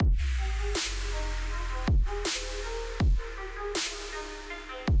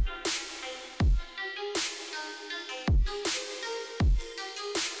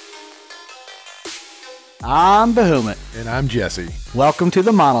I'm Behemoth. And I'm Jesse. Welcome to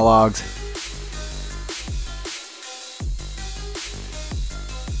the monologues.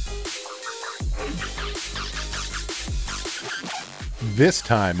 This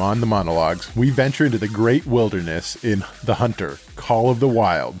time on the monologues, we venture into the great wilderness in theHunter, Call of the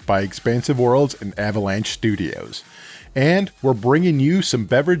Wild by Expansive Worlds and Avalanche Studios. And we're bringing you some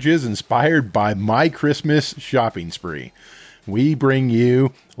beverages inspired by my Christmas shopping spree. We bring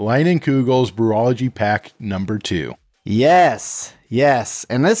you Leinenkugel's Brewology Pack number 2. Yes.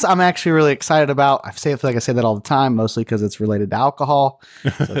 And this I'm actually really excited about. I feel like I say that all the time, mostly because it's related to alcohol.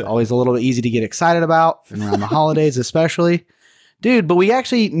 So it's always a little bit easy to get excited about, and around the holidays especially. Dude, but we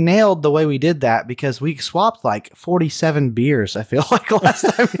actually nailed the way we did that because we swapped like 47 beers, I feel like,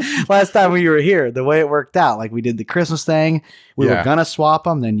 last time we were here. The way it worked out, like we did the Christmas thing. We were going to swap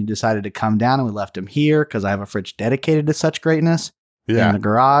them. Then you decided to come down and we left them here because I have a fridge dedicated to such greatness in the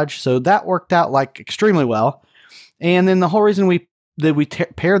garage. So that worked out like extremely well. And then the whole reason we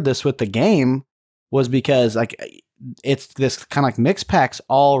paired this with the game was because like it's this kind of like mix packs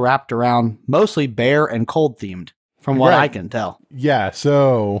all wrapped around mostly bear and cold themed. From what I can tell. Yeah,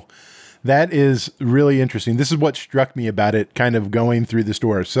 so that is really interesting. This is what struck me about it, kind of going through the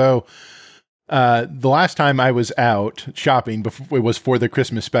store. So the last time I was out shopping, it was for the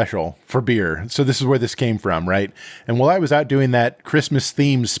Christmas special for beer. So this is where this came from, right? And while I was out doing that Christmas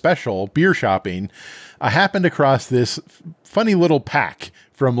themed special beer shopping, I happened across this funny little pack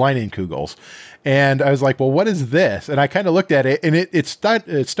from Leinenkugel's. And I was like, well, what is this? And I kind of looked at it, and it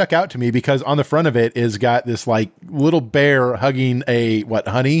stuck out to me because on the front of it is got this like little bear hugging a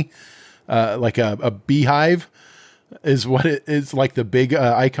honey, like a beehive is what it is, like the big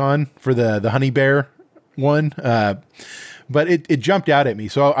icon for the honey bear one. But it jumped out at me.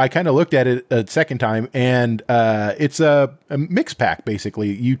 So I kind of looked at it a second time, and it's a mix pack,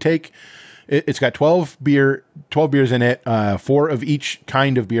 basically. You take... It's got 12 beers in it, 4 of each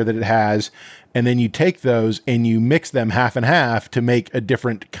kind of beer that it has. And then you take those and you mix them half and half to make a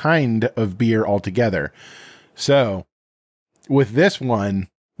different kind of beer altogether. So with this one,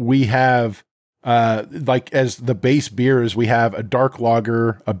 we have, like as the base beers, we have a dark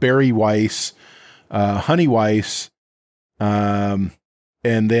lager, a berry Weiss, honey Weiss, and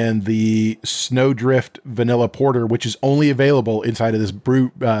then the Snowdrift Vanilla Porter, which is only available inside of this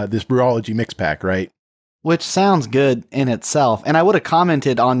Brewology mix pack, right? Which sounds good in itself. And I would have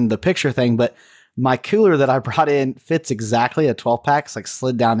commented on the picture thing, but my cooler that I brought in fits exactly a 12-pack. It's like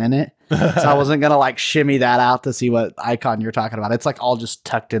slid down in it. So I wasn't going to like shimmy that out to see what icon you're talking about. It's like all just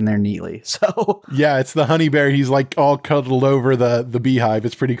tucked in there neatly. So yeah, it's the honey bear. He's like all cuddled over the beehive.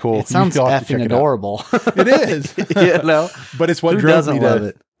 It's pretty cool. It sounds effing adorable. It is. You know? But it's what drove me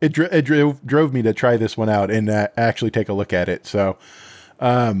to it drove me to try this one out and actually take a look at it. So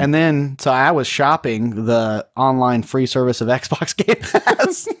and then, so I was shopping the online free service of Xbox Game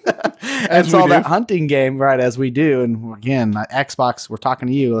Pass and saw that hunting game, right, as we do. And again, Xbox, we're talking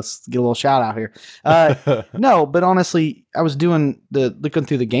to you. Let's get a little shout out here. No, but honestly, I was looking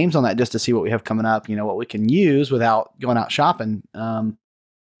through the games on that just to see what we have coming up, what we can use without going out shopping. And,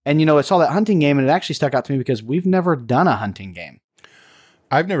 I saw that hunting game and it actually stuck out to me because we've never done a hunting game.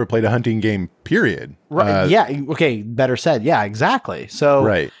 I've never played a hunting game, period. Right. Yeah. Okay. Better said. Yeah, exactly. So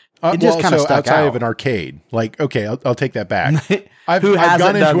right. It just kind of stuck outside out. of an arcade. Like, okay, I'll take that back. I've Who gone hasn't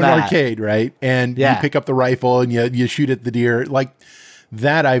into done an that? arcade, right? And you pick up the rifle and you shoot at the deer. Like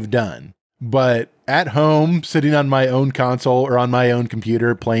that I've done. But at home, sitting on my own console or on my own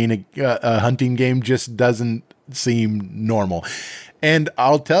computer, playing a hunting game just doesn't seem normal. And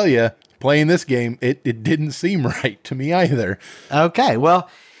I'll tell you, playing this game, it didn't seem right to me either. Okay, well,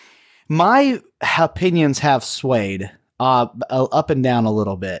 my opinions have swayed up and down a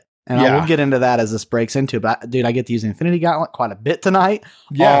little bit. And I will get into that as this breaks into. But dude, I get to use the Infinity Gauntlet quite a bit tonight.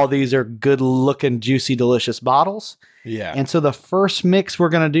 Yeah. All these are good looking, juicy, delicious bottles. Yeah. And so the first mix we're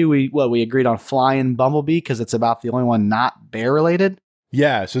going to do, we agreed on Flying Bumblebee because it's about the only one not bear related.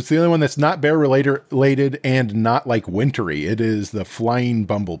 Yeah, so it's the only one that's not bear related and not like wintry. It is the Flying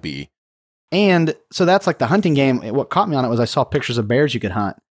Bumblebee. And so that's like the hunting game. What caught me on it was I saw pictures of bears you could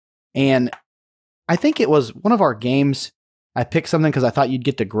hunt. And I think it was one of our games. I picked something because I thought you'd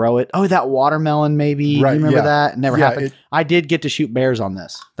get to grow it. Oh, that watermelon maybe. Right, you remember that? It never happened. I did get to shoot bears on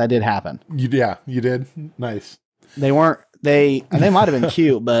this. That did happen. You did. Nice. They might have been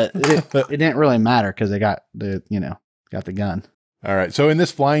cute, but it didn't really matter because they got the gun. All right. So in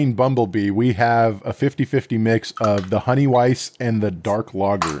this Flying Bumblebee, we have a 50-50 mix of the Honey Weiss and the Dark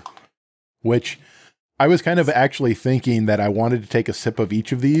Lager, which I was kind of actually thinking that I wanted to take a sip of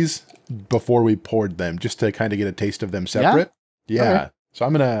each of these before we poured them, just to kind of get a taste of them separate. Yeah. Okay. So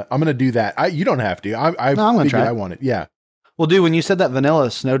I'm gonna do that. You don't have to. I No, I'm gonna figured try it. I want it. Yeah. Well, dude, when you said that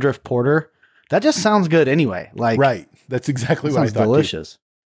vanilla snowdrift porter, that just sounds good anyway. Like, Right. That's exactly what I sounds thought. delicious.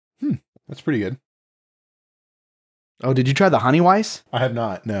 That's pretty good. Oh, did you try the honey weiss? I have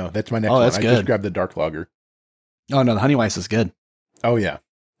not. No, that's my next Oh, one. that's I good. just grabbed the dark lager. Oh no, the honey weiss is good. Oh yeah.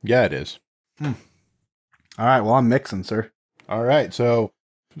 Yeah, it is. All right, well, I'm mixing, sir. All right. So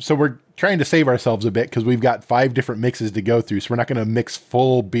we're trying to save ourselves a bit because we've got 5 different mixes to go through. So we're not going to mix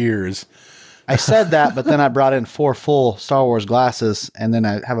full beers. I said that, but then I brought in 4 full Star Wars glasses, and then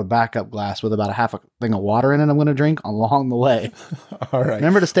I have a backup glass with about a half a thing of water in it I'm going to drink along the way. All right.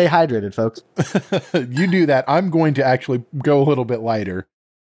 Remember to stay hydrated, folks. You do that. I'm going to actually go a little bit lighter.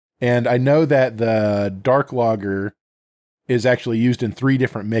 And I know that the dark lager is actually used in 3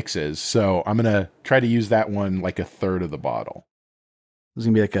 different mixes. So I'm going to try to use that one like a third of the bottle. This is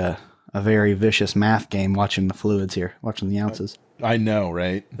going to be like a very vicious math game watching the fluids here, watching the ounces. I know,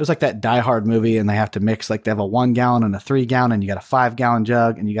 right? It was like that Die Hard movie, and they have to mix, like they have a 1 gallon and a 3 gallon, and you got a 5 gallon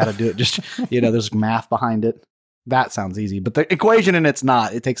jug, and you got to do it just, there's math behind it. That sounds easy, but the equation in it's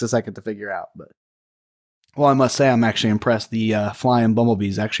not. It takes a second to figure out. But well, I must say I'm actually impressed. The Flying Bumblebee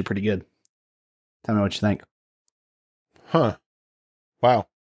is actually pretty good. Tell me what you think. Huh. Wow.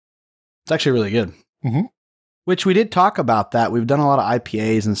 It's actually really good. Mm-hmm. Which we did talk about that. We've done a lot of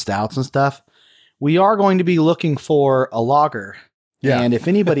IPAs and stouts and stuff. We are going to be looking for a lager. Yeah. And if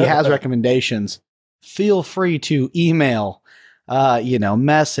anybody has recommendations, feel free to email,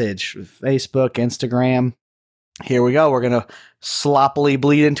 message, Facebook, Instagram. Here we go. We're going to sloppily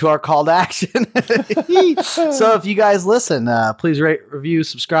bleed into our call to action. So if you guys listen, please rate, review,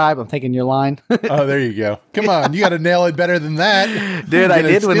 subscribe. I'm taking your line. Oh, there you go. Come on. You got to nail it better than that. Dude, I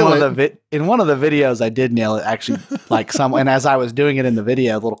did in one of the videos, I did nail it actually, and as I was doing it in the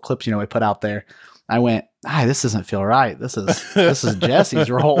video, little clips, we put out there, I went, this doesn't feel right. This is Jesse's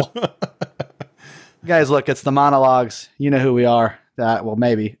role. Guys, look, it's the monologues. You know who we are. Well,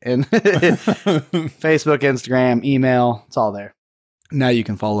 maybe. And Facebook, Instagram, email, it's all there. Now you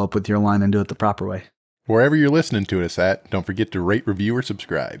can follow up with your line and do it the proper way. Wherever you're listening to us at, don't forget to rate, review, or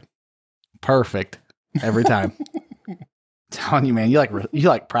subscribe. Perfect. Every time. Telling you, man, you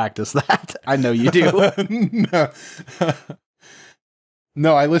like practice that. I know you do.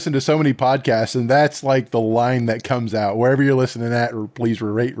 No, I listen to so many podcasts, and that's like the line that comes out. Wherever you're listening at, please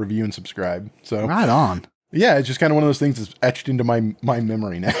rate, review, and subscribe. So right on. Yeah, it's just kind of one of those things that's etched into my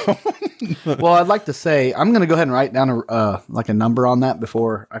memory now. Well, I'd like to say, I'm going to go ahead and write down a number on that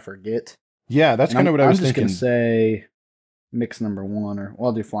before I forget. Yeah, that's kind of what I was I'm thinking. just going to say mix number 1,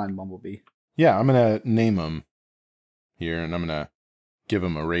 I'll do Flying Bumblebee. Yeah, I'm going to name them here, and I'm going to give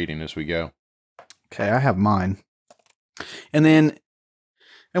them a rating as we go. Okay, I have mine. And then,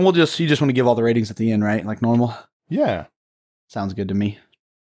 you just want to give all the ratings at the end, right? Like normal? Yeah. Sounds good to me.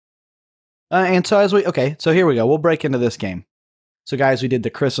 And so so here we go. We'll break into this game. So guys, we did the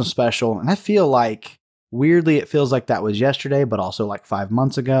Christmas special, and I feel like, weirdly, it feels like that was yesterday, but also like 5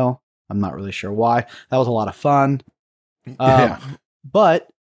 months ago. I'm not really sure why. That was a lot of fun. Yeah. But,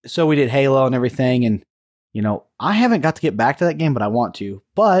 so we did Halo and everything, and, I haven't got to get back to that game, but I want to.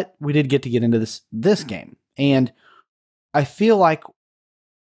 But we did get into this game. And I feel like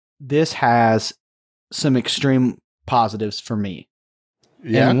this has some extreme positives for me.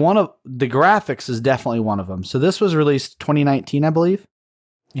 Yeah. And one of the graphics is definitely one of them. So this was released 2019, I believe.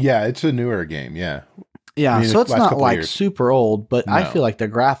 Yeah, it's a newer game. Yeah. Yeah. So it's not like years. Super old, but No. I feel like the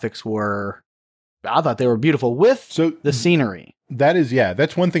graphics I thought they were beautiful with the scenery.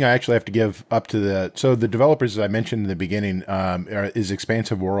 That's one thing I actually have to give up to the developers, as I mentioned in the beginning, is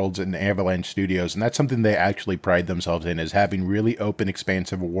Expansive Worlds and Avalanche Studios. And that's something they actually pride themselves in, is having really open,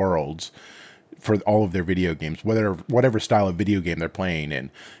 expansive worlds for all of their video games, whatever style of video game they're playing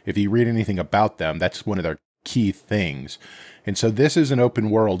in. If you read anything about them, that's one of their key things. And so this is an open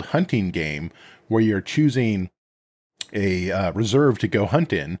world hunting game where you're choosing a reserve to go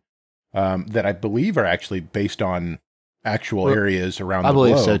hunt in, that I believe are actually based on actual areas around the globe.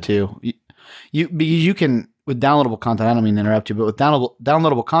 I believe so too. You can, with downloadable content, I don't mean to interrupt you, but with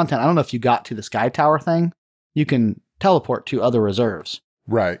downloadable content, I don't know if you got to the Sky Tower thing, you can teleport to other reserves.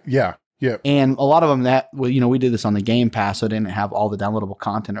 Right. Yeah. Yeah. And a lot of them we did this on the Game Pass, so I didn't have all the downloadable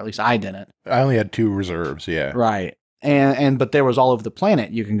content, or at least I didn't. I only had 2 reserves. Yeah. Right. But there was all over the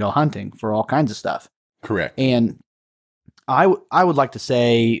planet. You can go hunting for all kinds of stuff. Correct. And I would like to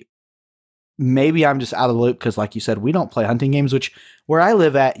say, maybe I'm just out of the loop because, like you said, we don't play hunting games, which where I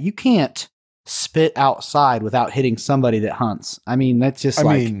live at, you can't spit outside without hitting somebody that hunts. I mean, that's just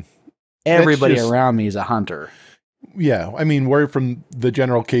everybody around me is a hunter. Yeah. I mean, we're from the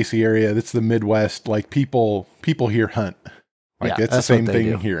general Casey area. That's the Midwest. Like people here hunt. Like Yeah, it's the that's what same they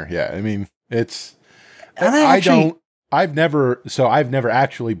thing do. here. Yeah. I mean, it's, And they I actually, don't, I've never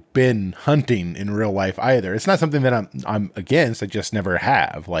actually been hunting in real life either. It's not something that I'm against. I just never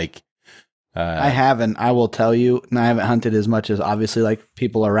have. Like, I haven't, I will tell you, and I haven't hunted as much as obviously like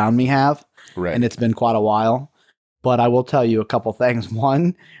people around me have. right. And it's been quite a while. But I will tell you a couple things.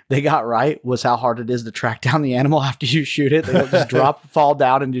 One, they got right was how hard it is to track down the animal after you shoot it. They don't just fall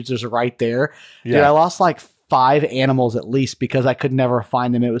down, and you're just right there. Yeah. Dude, I lost like 5 animals at least because I could never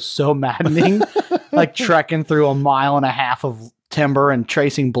find them. It was so maddening, like trekking through 1.5 miles of timber and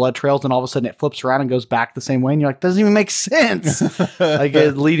tracing blood trails, and all of a sudden it flips around and goes back the same way, and you're like, doesn't even make sense. Like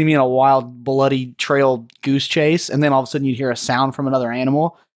it leading me in a wild, bloody trail goose chase, and then all of a sudden you'd hear a sound from another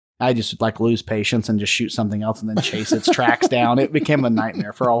animal. I just like lose patience and just shoot something else and then chase its tracks down. It became a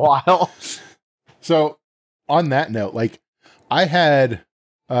nightmare for a while. So on that note, like I had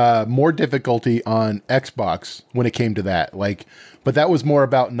more difficulty on Xbox when it came to that. Like, but that was more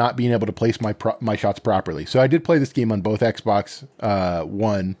about not being able to place my shots properly. So I did play this game on both Xbox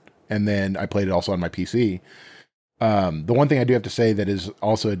One, and then I played it also on my PC. The one thing I do have to say that is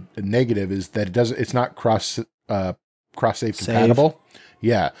also a negative is that it's not cross save compatible.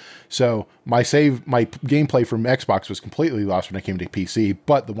 Yeah. So my gameplay from Xbox was completely lost when I came to PC.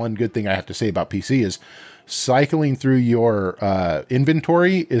 But the one good thing I have to say about PC is cycling through your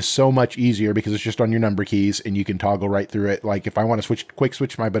inventory is so much easier because it's just on your number keys and you can toggle right through it. Like if I want to quick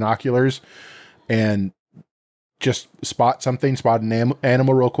switch my binoculars and just spot an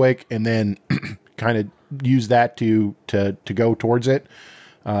animal real quick, and then kind of use that to go towards it.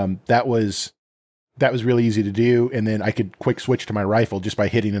 That was really easy to do. And then I could quick switch to my rifle just by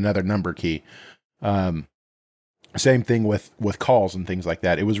hitting another number key. Same thing with calls and things like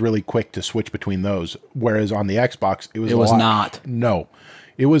that. It was really quick to switch between those. Whereas on the Xbox, it was not. No,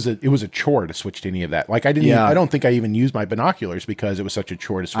 it was a chore to switch to any of that. Like I don't think I even used my binoculars because it was such a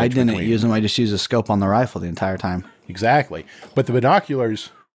chore to switch. I didn't use them. I just used a scope on the rifle the entire time. Exactly. But the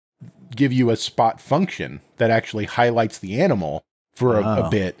binoculars give you a spot function that actually highlights the animal for a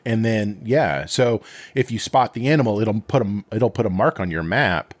bit. And then, so if you spot the animal, it'll put a mark on your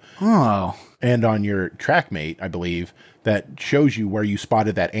map. Oh. And on your TrackMate, I believe, that shows you where you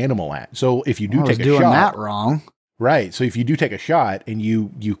spotted that animal at. So if you do take a doing shot, that wrong. Right. So if you do take a shot and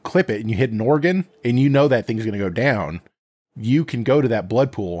you clip it and you hit an organ and you know that thing's going to go down, you can go to that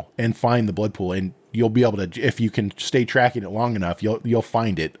blood pool and find the blood pool, and you'll be able to, if you can stay tracking it long enough, you'll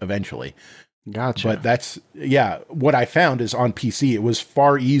find it eventually. Gotcha. But that's, what I found is on PC, it was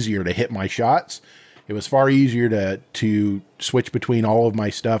far easier to hit my shots. It was far easier to switch between all of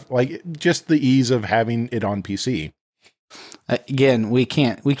my stuff. Like just the ease of having it on PC. Again, we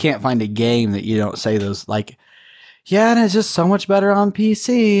can't find a game that you don't say those like, yeah, and it's just so much better on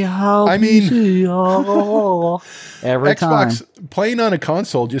PC. Every Xbox time. Playing on a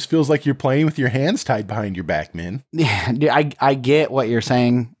console just feels like you're playing with your hands tied behind your back, man. Yeah, dude, I get what you're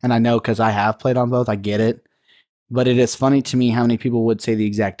saying, and I know because I have played on both. I get it. But it is funny to me how many people would say the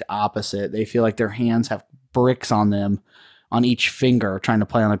exact opposite. They feel like their hands have bricks on them on each finger trying to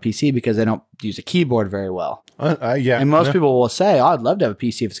play on a PC because they don't use a keyboard very well. And most people will say, oh, I'd love to have a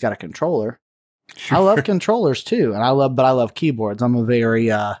PC if it's got a controller. Sure. I love controllers too, but I love keyboards. I'm a very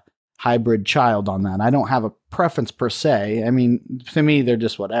hybrid child on that. I don't have a preference per se. I mean, to me, they're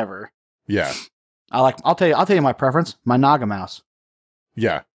just whatever. Yeah. I'll tell you my preference, my Naga mouse.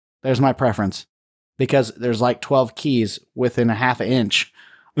 Yeah. There's my preference. Because there's like 12 keys within a half an inch,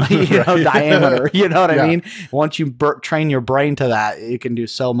 diameter. You know what I mean? Once you train your brain to that, you can do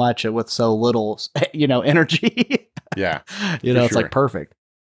so much with so little, energy. Yeah. It's like perfect.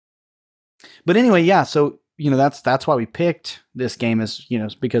 But anyway, yeah. So, that's why we picked this game is,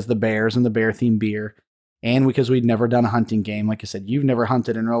 because the bears and the bear themed beer. And because we'd never done a hunting game. Like I said, you've never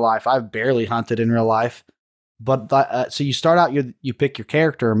hunted in real life. I've barely hunted in real life. But so you start out, you pick your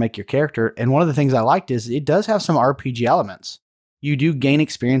character or make your character. And one of the things I liked is it does have some RPG elements. You do gain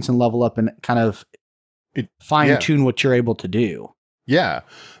experience and level up and kind of fine tune what you're able to do. Yeah.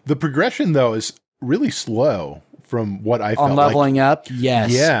 The progression though is really slow from what I felt on leveling up.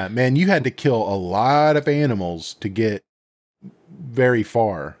 Yes. Yeah, man, you had to kill a lot of animals to get very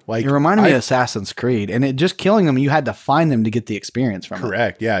far. Like it reminded me of Assassin's Creed, and it just killing them, you had to find them to get the experience from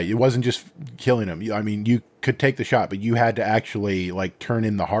Correct. Yeah. It wasn't just killing them. I mean, you could take the shot, but you had to actually like turn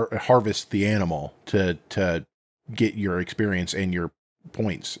in the harvest the animal to get your experience and your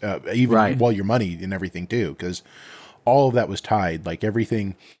points, your money and everything too. Cause all of that was tied, like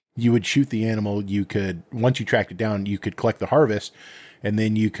everything you would shoot the animal. You could, once you tracked it down, you could collect the harvest, and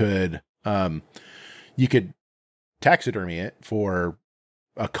then you could taxidermy it for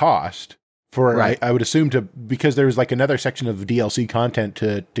a cost I would assume because there's like another section of DLC content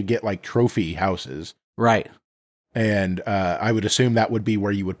to get like trophy houses. Right. And I would assume that would be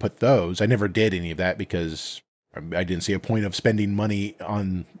where you would put those. I never did any of that because I didn't see a point of spending money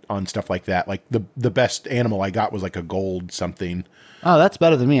on stuff like that. Like the best animal I got was like a gold something. Oh, that's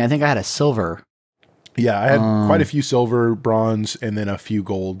better than me. I think I had a silver. Yeah, I had quite a few silver, bronze, and then a few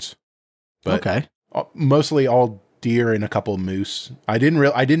golds. But okay. Mostly all deer and a couple of moose.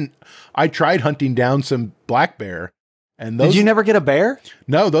 I tried hunting down some black bear. And did you never get a bear?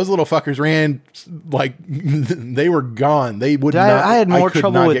 No, those little fuckers ran like they were gone. They would not. I had more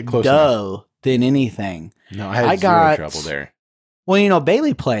trouble with doe than anything. No, I had zero trouble there. Well,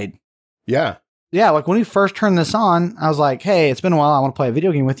 Bailey played. Yeah. Yeah, like when we first turned this on, I was like, hey, it's been a while. I want to play a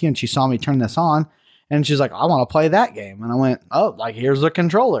video game with you. And she saw me turn this on. And she's like, I want to play that game. And I went, oh, like, here's the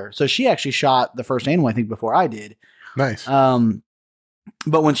controller. So she actually shot the first animal, I think, before I did. Nice.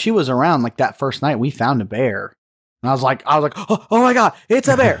 But when she was around, like that first night, we found a bear. And I was like, oh my God, it's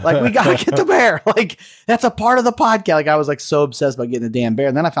a bear. Like, we got to get the bear. Like, that's a part of the podcast. Like, I was like so obsessed about getting the damn bear.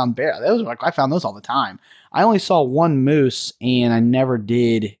 And then I found bear. I found those all the time. I only saw one moose and I never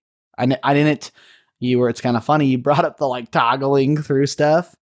did. I didn't, it's kind of funny. You brought up the like toggling through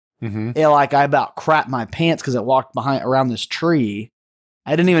stuff. Mm-hmm. I about crapped my pants because it walked around this tree.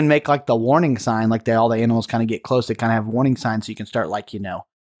 I didn't even make like the warning sign. Like all the animals kind of get close. They kind of have warning signs. So you can start like,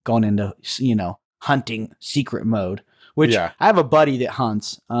 going into, hunting secret mode, which I have a buddy that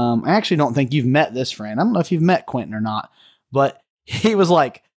hunts. I actually don't think you've met this friend. I don't know if you've met Quentin or not, but he was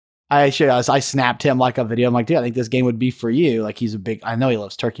like, I snapped him like a video. I'm like, dude, I think this game would be for you. Like I know he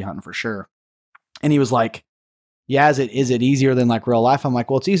loves turkey hunting for sure. And he was like, yeah, is it easier than like real life? I'm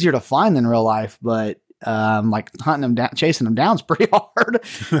like, well, it's easier to find than real life, but like hunting them down, chasing them down is pretty hard.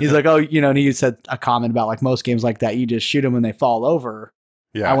 He's like, oh, and he said a comment about like most games like that, you just shoot them when they fall over.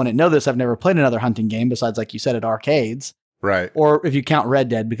 Yeah. I wouldn't know this. I've never played another hunting game besides, like you said, at arcades. Right. Or if you count Red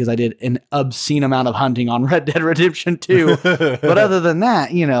Dead, because I did an obscene amount of hunting on Red Dead Redemption 2. But other than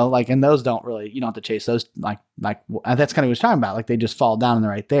that, like, and those don't really, you don't have to chase those. Like that's kind of what he was talking about. Like they just fall down and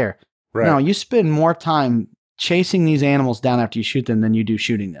they're right there. Right. No, you spend more time chasing these animals down after you shoot them than you do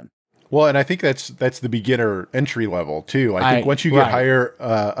shooting them. Well, and I think that's the beginner entry level too. I think once you get higher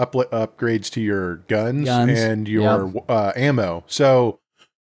upgrades to your guns and your ammo. So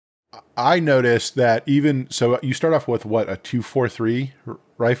I noticed that you start off with what, a 243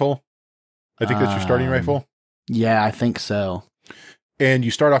 rifle? I think that's your starting rifle. Yeah, I think so. And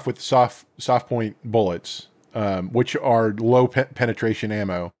you start off with soft point bullets, which are low penetration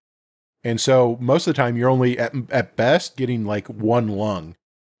ammo. And so most of the time you're only at best getting like one lung.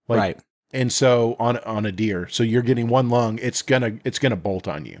 Right. And so on a deer, so you're getting one lung, it's gonna bolt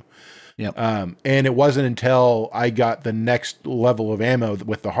on you. Yep. And it wasn't until I got the next level of ammo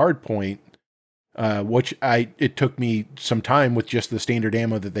with the hard point, which it took me some time with just the standard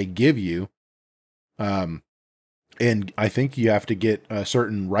ammo that they give you. And I think you have to get a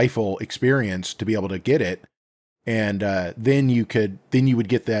certain rifle experience to be able to get it. And then you would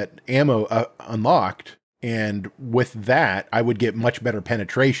get that ammo unlocked. And with that, I would get much better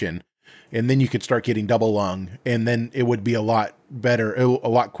penetration. And then you could start getting double lung, and then it would be a lot better, a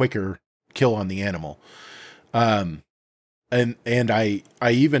lot quicker kill on the animal. And I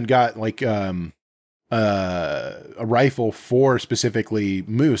even got like a rifle for specifically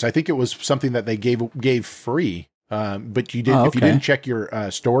moose. I think it was something that they gave free. But you didn't if you didn't check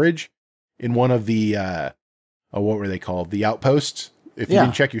your storage in one of the what were they called? The outposts. If you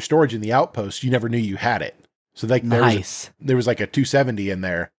didn't check your storage in the outposts, you never knew you had it. So like there was like a 270 in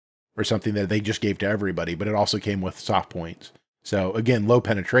there or something that they just gave to everybody, but it also came with soft points. So again, low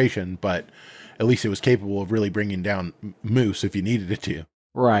penetration, but at least it was capable of really bringing down moose if you needed it to.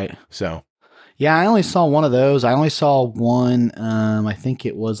 Right. So, yeah, I only saw one of those. I only saw one. I think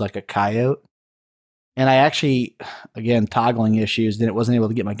it was like a coyote. And I actually, again, toggling issues, then it wasn't able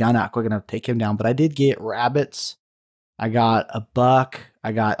to get my gun out quick enough to take him down. But I did get rabbits. I got a buck.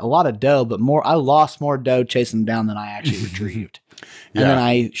 I got a lot of doe, but I lost more doe chasing them down than I actually retrieved. And then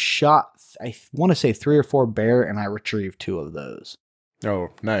I shot, I want to say 3 or 4 bear, and I retrieved 2 of those. Oh,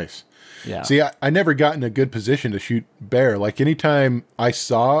 nice. Yeah. See, I never got in a good position to shoot bear. Like anytime I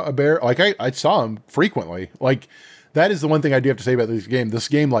saw a bear, like I saw them frequently. Like that is the one thing I do have to say about this game. This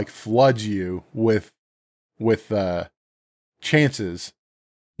game like floods you with chances.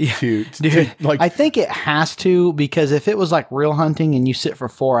 Yeah. To like, I think it has to, because if it was like real hunting and you sit for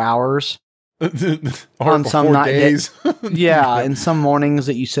 4 hours on some 4 days, and some mornings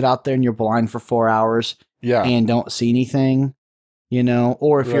that you sit out there and you're blind for 4 hours, and don't see anything,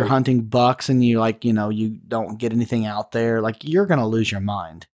 or if you're hunting bucks and you you don't get anything out there, like you're gonna lose your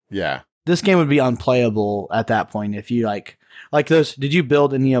mind. Yeah. this game would be unplayable at that point if you like those. Did you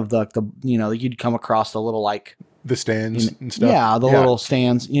build any of the you'd come across the little like the stands and stuff? Yeah, the little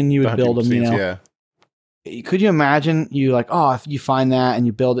stands, and you would build them, stands, Yeah. Could you imagine you like, oh, if you find that and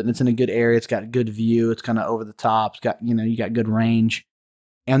you build it and it's in a good area, it's got a good view, it's kind of over the top, it's got, you got good range,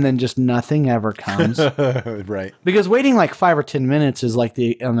 and then just nothing ever comes. Right. Because waiting like 5 or 10 minutes is like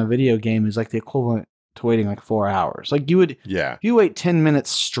on the video game is like the equivalent to waiting like 4 hours. Like if you wait 10 minutes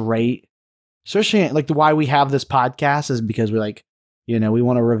straight, especially like why we have this podcast is because we like, we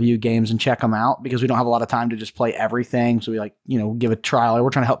want to review games and check them out because we don't have a lot of time to just play everything. So we like, give a trial.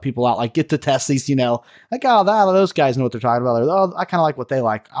 We're trying to help people out, like get to test these, like, oh, those guys know what they're talking about. Or, oh, I kind of like what they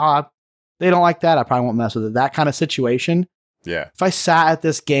like. They don't like that. I probably won't mess with it. That kind of situation. Yeah. If I sat at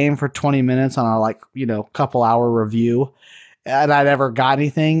this game for 20 minutes on a couple hour review and I never got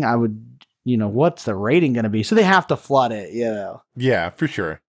anything, I would, what's the rating going to be? So they have to flood it, Yeah, for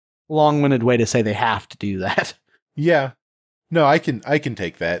sure. Long-winded way to say they have to do that. Yeah. No, I can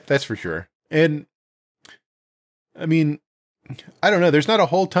take that. That's for sure. And I mean, I don't know. There's not a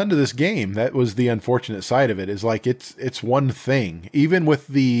whole ton to this game. That was the unfortunate side of it, is like, it's one thing, even with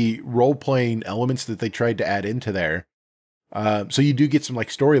the role-playing elements that they tried to add into there. So you do get some like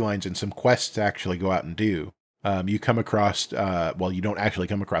storylines and some quests to actually go out and do. You come across, you don't actually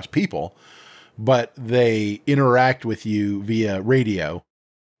come across people, but they interact with you via radio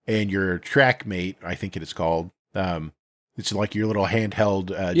and your track mate, I think it is called. It's like your little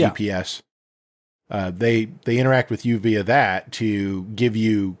handheld GPS. They interact with you via that to give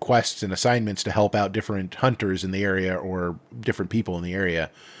you quests and assignments to help out different hunters in the area or different people in the area.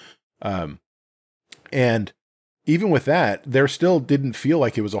 And even with that, there still didn't feel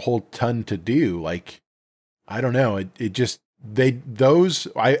like it was a whole ton to do. Like, I don't know. It just,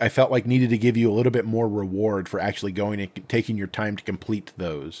 I felt like needed to give you a little bit more reward for actually going and taking your time to complete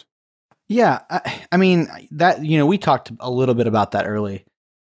those. Yeah, I mean that, we talked a little bit about that early.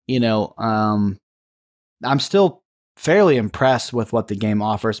 I'm still fairly impressed with what the game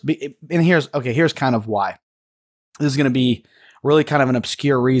offers. And here's kind of why. This is going to be really kind of an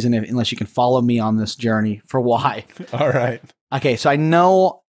obscure reason unless you can follow me on this journey for why. All right. Okay, so I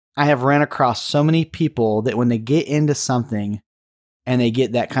know I have ran across so many people that when they get into something and they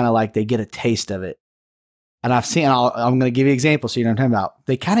get that kind of like they get a taste of it. And I'm going to give you examples so you know what I'm talking about.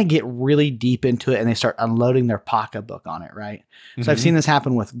 They kind of get really deep into it and they start unloading their pocketbook on it, right? Mm-hmm. So I've seen this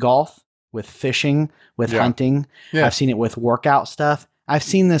happen with golf, with fishing, with hunting. Yeah. I've seen it with workout stuff. I've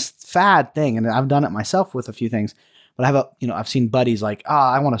seen this fad thing, and I've done it myself with a few things. But I've seen buddies like,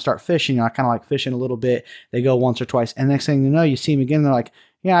 I want to start fishing. I kind of like fishing a little bit. They go once or twice, and next thing you know, you see them again. And they're like,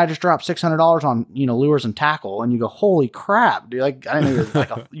 yeah, I just dropped $600 on lures and tackle, and you go, holy crap, dude! Like, I didn't know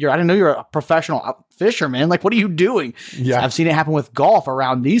I didn't know you're a professional fisherman. Like, what are you doing? Yeah, so I've seen it happen with golf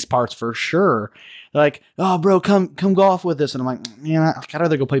around these parts for sure. They're like, oh, bro, come golf with us, and I'm like, I'd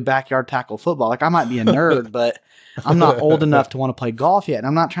rather go play backyard tackle football. Like, I might be a nerd, but I'm not old enough to want to play golf yet. And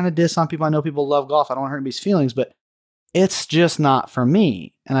I'm not trying to diss on people. I know people love golf. I don't want to hurt anybody's feelings, but it's just not for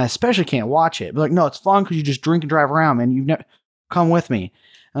me. And I especially can't watch it. But like, no, it's fun because you just drink and drive around, man. You've never come with me.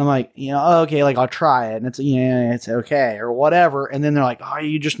 And I'm like, okay, like I'll try it. And it's okay or whatever. And then they're like, oh,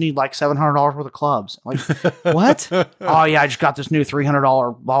 you just need like $700 worth of clubs. I'm like, what? Oh yeah, I just got this new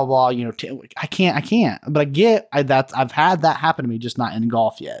 $300 blah, blah, I can't. But I've had that happen to me, just not in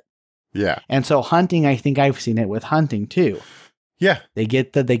golf yet. Yeah. And so hunting, I think I've seen it with hunting too. Yeah. They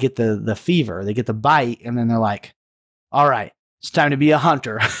get the fever, they get the bite, and then they're like, all right, it's time to be a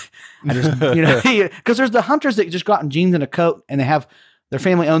hunter. I just, because there's the hunters that just got in jeans and a coat and they have their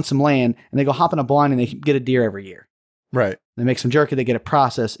family owns some land and they go hop in a blind and they get a deer every year. Right. They make some jerky, they get it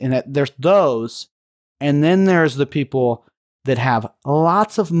processed, and there's those. And then there's the people that have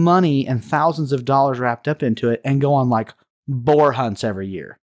lots of money and thousands of dollars wrapped up into it and go on like boar hunts every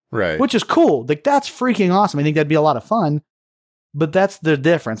year. Right. Which is cool. Like, that's freaking awesome. I think that'd be a lot of fun. But that's the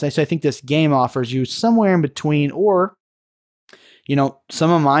difference. So I think this game offers you somewhere in between, or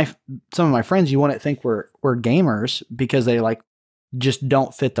some of my friends you wouldn't think were gamers because they like just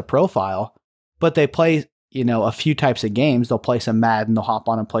don't fit the profile, but they play a few types of games. They'll play some Madden, they'll hop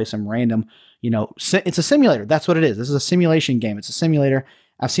on and play some random, it's a simulator. That's what it is. This is a simulation game. It's a simulator.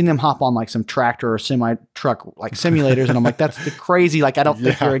 I've seen them hop on like some tractor or semi truck like simulators, and I'm like, that's the crazy. Like, I don't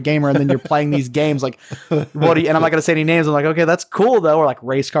think you're a gamer, and then you're playing these games. Like, what do you? And I'm not gonna say any names. I'm like, okay, that's cool though. Or like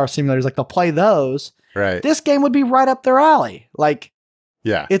race car simulators. Like, they'll play those. Right. This game would be right up their alley. Like,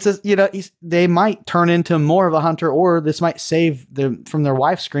 yeah, it's they might turn into more of a hunter, or this might save them from their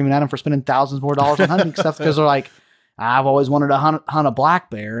wife screaming at them for spending thousands more dollars on hunting stuff because they're like, I've always wanted to hunt a black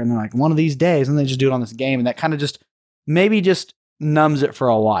bear, and they're like, one of these days, and they just do it on this game, and that kind of just maybe just numbs it for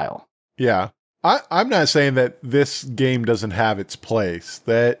a while. Yeah. I'm not saying that this game doesn't have its place.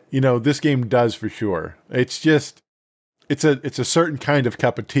 That, this game does for sure. It's just, it's a certain kind of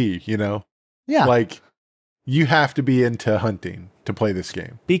cup of tea, Yeah. Like, you have to be into hunting to play this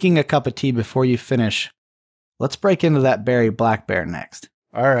game. Speaking a cup of tea before you finish, let's break into that berry black bear next.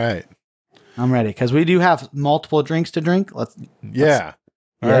 All right. I'm ready because we do have multiple drinks to drink. All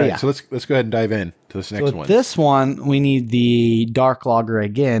right. So let's go ahead and dive in to this next one. This one, we need the dark lager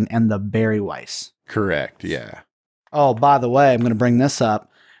again and the berry weiss. Correct. Yeah. Oh, by the way, I'm going to bring this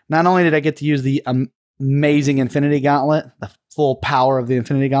up. Not only did I get to use the amazing Infinity Gauntlet, the full power of the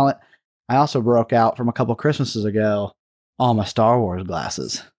Infinity Gauntlet, I also broke out from a couple Christmases ago all my Star Wars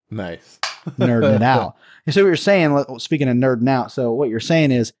glasses. Nice. Nerding it out. And so what you're saying, speaking of nerding out, so what you're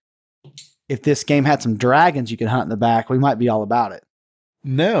saying is if this game had some dragons you could hunt in the back, we might be all about it.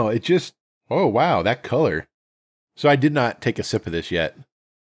 No, it just, oh, wow, that color. So I did not take a sip of this yet.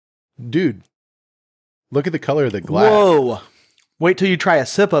 Dude, look at the color of the glass. Whoa. Wait till you try a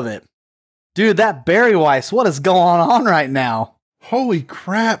sip of it. Dude, that berry weiss, what is going on right now? Holy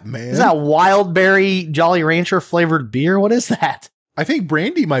crap, man. Is that wild berry Jolly Rancher flavored beer? What is that? I think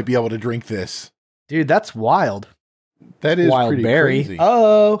Brandy might be able to drink this. Dude, that's wild. That is wild pretty berry. crazy.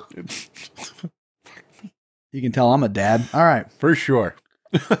 Oh. You can tell I'm a dad. All right. For sure.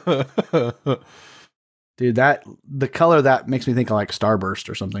 Dude, the color of that makes me think of like Starburst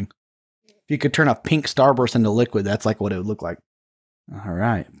or something. If you could turn a pink Starburst into liquid, that's like what it would look like. All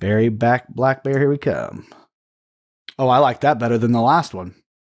right. Black bear, here we come. Oh, I like that better than the last one.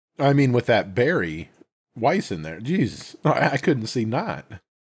 I mean, with that berry Weiss in there. Jeez. I couldn't see not.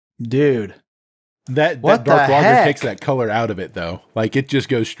 Dude. That dark lager takes that color out of it, though. Like, it just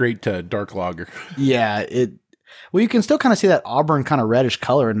goes straight to dark lager. Yeah. Well, you can still kind of see that auburn kind of reddish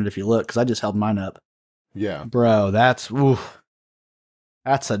color in it if you look, because I just held mine up. Yeah. Bro, that's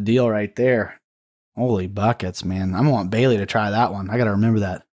a deal right there. Holy buckets, man. I want Bailey to try that one. I got to remember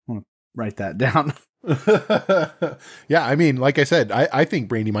that. I want to write that down. Yeah, I mean, like I said, I think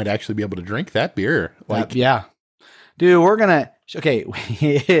Brandy might actually be able to drink that beer. Like, yeah. Dude, we're going to, okay,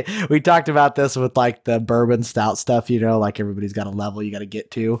 we talked about this with like the bourbon stout stuff, like everybody's got a level you got to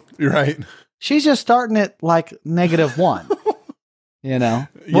get to. Right. She's just starting at like -1. We're Yeah.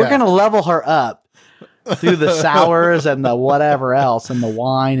 going to level her up through the sours and the whatever else and the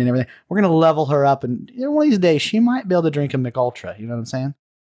wine and everything. We're going to level her up, and one of these days she might be able to drink a McUltra. You know what I'm saying?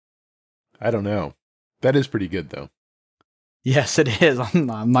 I don't know. That is pretty good, though. Yes, it is. I'm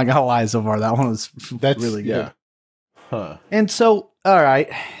not going to lie so far. That one was really good. Yeah. Huh. And so, all right.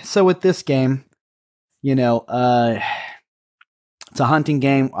 So with this game, it's a hunting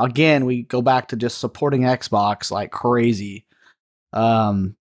game. Again, we go back to just supporting Xbox like crazy.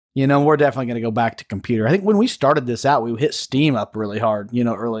 We're definitely going to go back to computer. I think when we started this out, we hit Steam up really hard,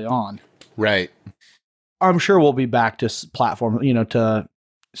 early on. Right. I'm sure we'll be back to platform, to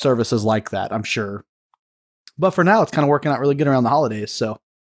services like that, I'm sure. But for now, it's kind of working out really good around the holidays. So,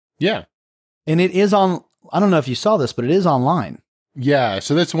 yeah. And it is on, I don't know if you saw this, but it is online. Yeah.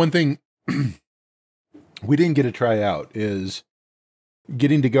 So that's one thing we didn't get to try out is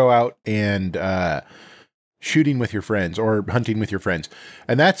getting to go out and shooting with your friends or hunting with your friends.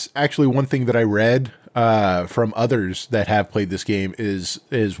 And that's actually one thing that I read from others that have played this game is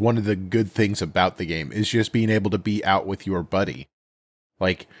one of the good things about the game is just being able to be out with your buddy.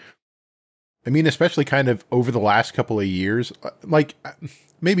 Like, I mean, especially kind of over the last couple of years, like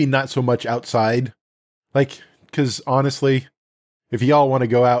maybe not so much outside, like, because honestly, if y'all want to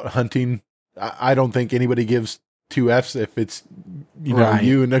go out hunting, I don't think anybody gives two Fs if it's, Right.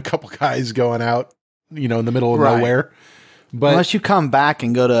 you and a couple guys going out, in the middle of nowhere. But unless you come back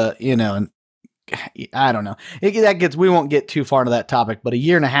and go to, and I don't know. We won't get too far into that topic, but a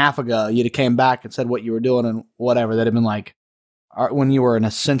year and a half ago, you'd have came back and said what you were doing and whatever. That'd have been like, when you were an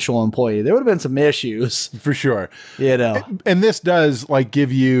essential employee, there would have been some issues. for sure. And this does like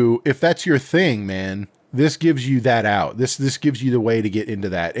give you, if that's your thing, man, this gives you that out. This gives you the way to get into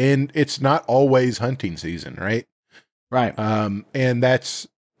that. And it's not always hunting season, right? Right. And that's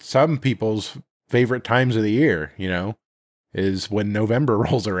some people's favorite times of the year, is when November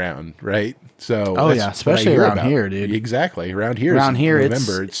rolls around, right? So, especially around here, dude. Exactly. Around here,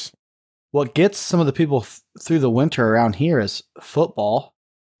 November, it's what gets some of the people through the winter around here is football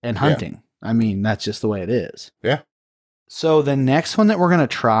and hunting. Yeah. I mean, that's just the way it is. Yeah. So the next one that we're going to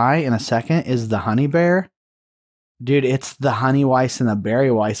try in a second is the honey bear. Dude, it's the honey weiss and the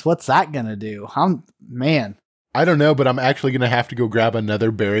berry weiss. What's that going to do? Man. I don't know, but I'm actually going to have to go grab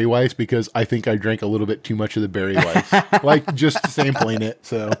another berry weiss because I think I drank a little bit too much of the berry weiss. Like just sampling it.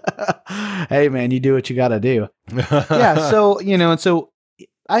 So, hey man, you do what you got to do. Yeah. So, and so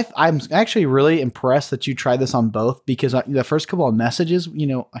I'm actually really impressed that you tried this on both, because the first couple of messages,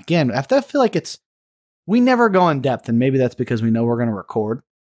 again, I feel like we never go in depth, and maybe that's because we know we're going to record,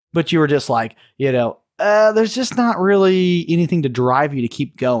 but you were just like, there's just not really anything to drive you to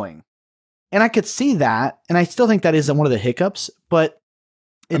keep going. And I could see that. And I still think that isn't one of the hiccups, but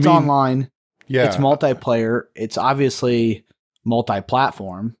it's online. Yeah. It's multiplayer. It's obviously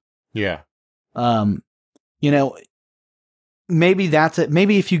multi-platform. Yeah. Maybe that's it.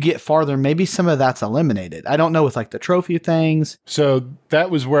 Maybe if you get farther, maybe some of that's eliminated. I don't know with like the trophy things. So that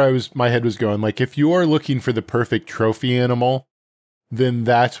was where my head was going. Like, if you are looking for the perfect trophy animal, then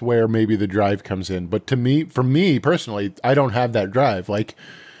that's where maybe the drive comes in. But for me personally, I don't have that drive. Like,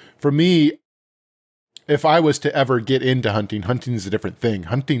 for me, if I was to ever get into hunting is a different thing.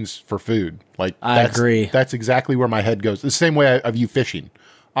 Hunting's for food. Like, I agree. That's exactly where my head goes. The same way I view fishing.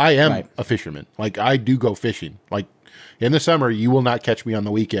 I am a fisherman. Like, I do go fishing. Like, in the summer, you will not catch me on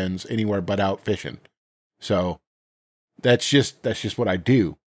the weekends anywhere but out fishing. So that's just what I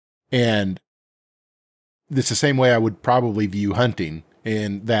do. And it's the same way I would probably view hunting,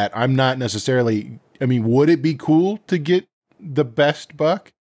 in that I'm not necessarily, would it be cool to get the best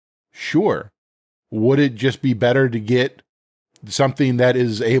buck? Sure. Would it just be better to get something that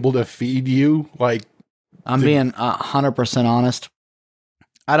is able to feed you? Like, I'm being 100% honest.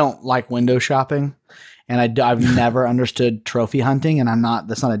 I don't like window shopping, and I've never understood trophy hunting, and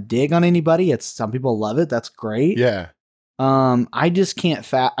that's not a dig on anybody. It's some people love it. That's great. Yeah. I just can't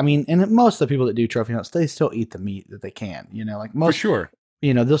and most of the people that do trophy hunts, they still eat the meat that they can, like most, for sure.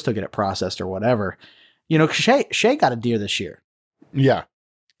 They'll still get it processed or whatever, Shay got a deer this year. Yeah.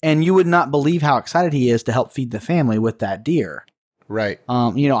 And you would not believe how excited he is to help feed the family with that deer. Right.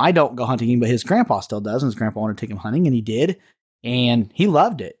 I don't go hunting, but his grandpa still does. And his grandpa wanted to take him hunting, and he did. And he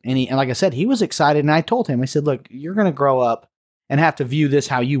loved it. And like I said, he was excited. And I told him, I said, look, you're going to grow up and have to view this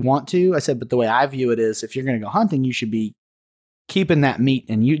how you want to. I said, but the way I view it is, if you're going to go hunting, you should be keeping that meat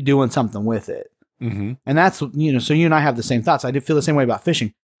and you doing something with it. Mm-hmm. And that's, so you and I have the same thoughts. I do feel the same way about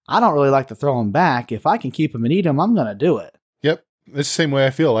fishing. I don't really like to throw them back. If I can keep them and eat them, I'm going to do it. Yep. It's the same way I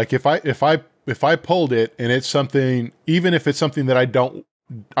feel. Like, if I pulled it and it's something, even if it's something that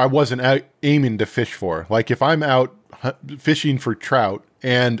I wasn't out aiming to fish for, like if I'm out fishing for trout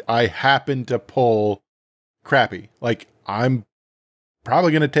and I happen to pull crappie, like, I'm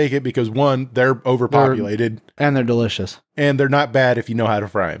probably going to take it, because one, they're overpopulated and they're delicious, and they're not bad if you know how to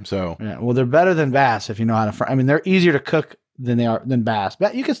fry them. So yeah, well, they're better than bass if you know how to fry. They're easier to cook than bass,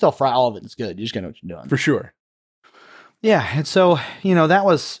 but you can still fry all of it. It's good. You just gotta know what you're doing. For sure. Yeah. And so, I know that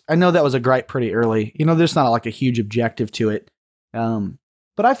was a gripe pretty early, there's not like a huge objective to it.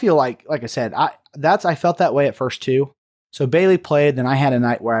 But I feel like I said, I felt that way at first too. So Bailey played, then I had a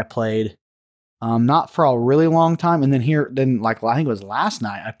night where I played, not for a really long time. And then I think it was last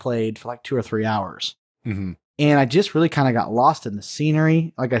night, I played for like 2 or 3 hours. Mm-hmm. And I just really kind of got lost in the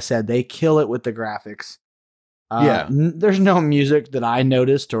scenery. Like I said, they kill it with the graphics. Yeah. There's no music that I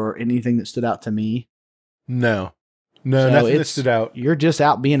noticed or anything that stood out to me. No, So nothing that stood out. You're just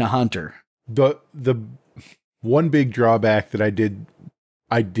out being a hunter. The one big drawback that I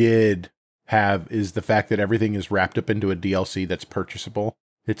did have is the fact that everything is wrapped up into a DLC that's purchasable.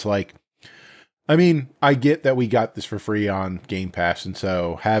 It's like, I get that we got this for free on Game Pass, and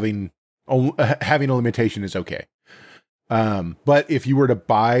so having a limitation is okay. But if you were to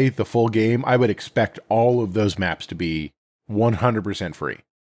buy the full game, I would expect all of those maps to be 100% free.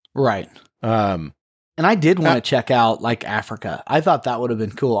 Right. And I did want to check out like Africa. I thought that would have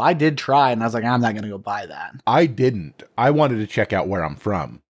been cool. I did try, and I was like, I'm not going to go buy that. I didn't. I wanted to check out where I'm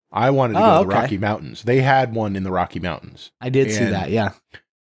from. I wanted to go to the Rocky Mountains. They had one in the Rocky Mountains. I did see that, yeah.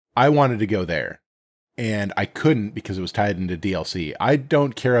 I wanted to go there, and I couldn't because it was tied into DLC. I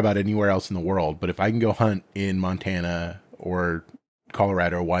don't care about anywhere else in the world, but if I can go hunt in Montana or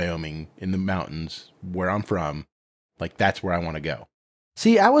Colorado or Wyoming in the mountains where I'm from, like, that's where I want to go.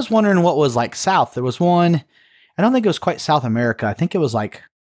 See, I was wondering what was like south. There was one, I don't think it was quite South America. I think it was like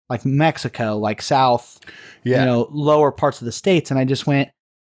Mexico, like south, lower parts of the States. And I just went,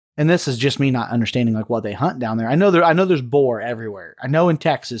 and this is just me not understanding like what they hunt down there. I know there's boar everywhere. I know in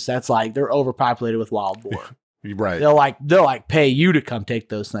Texas, that's like, they're overpopulated with wild boar. Right. They'll like pay you to come take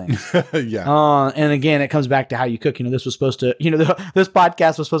those things. Yeah. And again, it comes back to how you cook. This was supposed to, this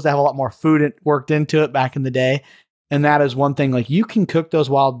podcast was supposed to have a lot more food worked into it back in the day. And that is one thing, like you can cook those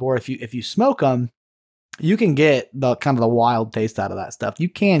wild boar. If you smoke them, you can get the kind of the wild taste out of that stuff. You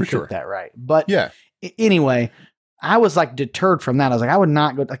can cook that right. But anyway, I was like deterred from that. I was like, I would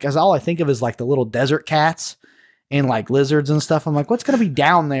not go, because all I think of is like the little desert cats. and like lizards and stuff. I'm like, what's going to be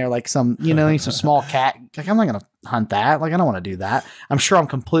down there? Like some small cat. Like, I'm not going to hunt that. Like, I don't want to do that. I'm sure I'm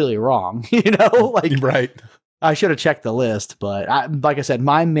completely wrong. Like, right. I should have checked the list, but like I said,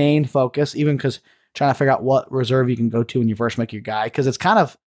 my main focus, even because trying to figure out what reserve you can go to when you first make your guy, because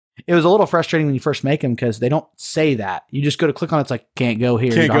it was a little frustrating when you first make them because they don't say that. You just go to click on it, it's like, can't go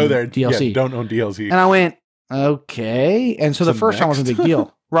here. Can't go there. DLC. Yeah, don't own DLC. And I went, okay. And so the first time wasn't a big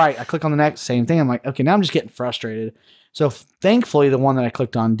deal. Right. I click on the next, same thing. I'm like, okay, now I'm just getting frustrated. So thankfully, the one that I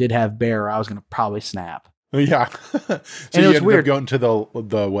clicked on did have bear. I was going to probably snap. Yeah. So and you ended up going to the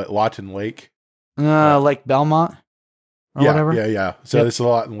Lawton Lake? Lake Belmont or whatever. Yeah. So this is a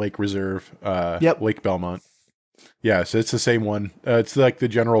Lawton Lake Reserve, Lake Belmont. Yeah, so it's the same one. It's like the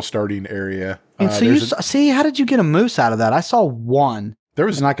general starting area. And so see, how did you get a moose out of that? I saw one. There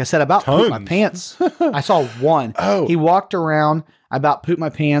was, and like I said, about pooped my pants. I saw one. Oh, he walked around. I about pooped my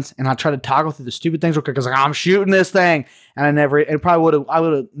pants, and I tried to toggle through the stupid things real quick. I was like, I'm shooting this thing, and I would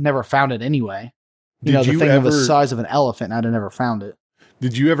have never found it anyway. The thing of the size of an elephant, I'd have never found it.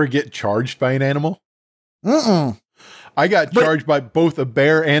 Did you ever get charged by an animal? I got But- charged by both a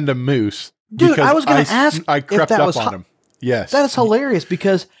bear and a moose. Dude, because I was going to ask I if crept that up was on him. Yes. That is hilarious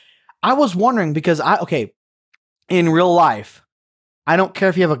because I was wondering in real life, I don't care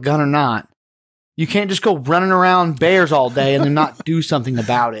if you have a gun or not. You can't just go running around bears all day and then not do something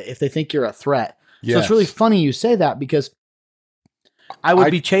about it if they think you're a threat. Yes. So it's really funny you say that because I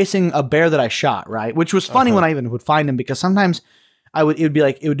would be chasing a bear that I shot, right? Which was funny when I even would find him because sometimes it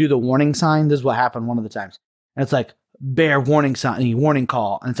would do the warning sign. This is what happened one of the times. And it's like, bear warning sign, warning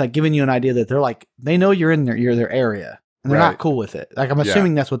call. And it's like giving you an idea that they know you're in their area and they're not cool with it. Like, I'm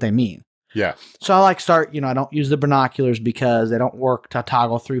assuming that's what they mean. Yeah. So I I don't use the binoculars because they don't work to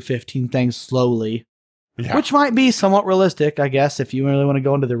toggle through 15 things slowly, which might be somewhat realistic, I guess, if you really want to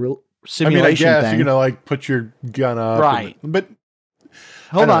go into the real simulation I guess thing. you're going to put your gun up. Right. But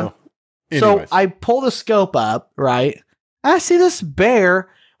hold on. So I pull the scope up, right? I see this bear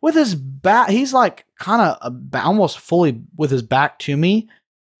with his back. He's like kind of almost fully with his back to me,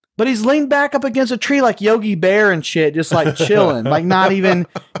 but he's leaned back up against a tree like Yogi Bear and shit, just like chilling, like not even,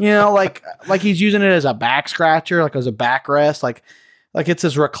 like he's using it as a back scratcher, like as a backrest, like it's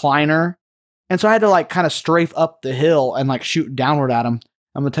his recliner. And so I had to like kind of strafe up the hill and like shoot downward at him.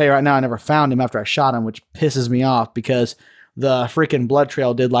 I'm gonna tell you right now, I never found him after I shot him, which pisses me off because the freaking blood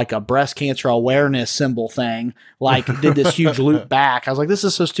trail did like a breast cancer awareness symbol thing, like did this huge loop back. I was like, this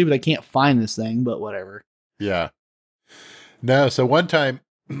is so stupid. I can't find this thing, but whatever. Yeah. No. So one time,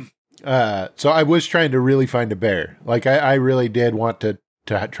 so I was trying to really find a bear. Like I really did want to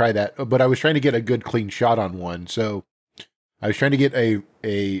try that, but I was trying to get a good clean shot on one. So I was trying to get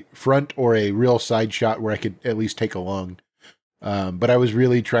a front or a real side shot where I could at least take a lung. But I was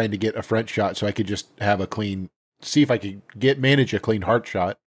really trying to get a front shot so I could just have see if I could manage a clean heart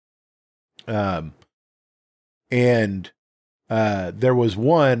shot. And there was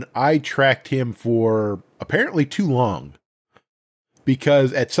one, I tracked him for apparently too long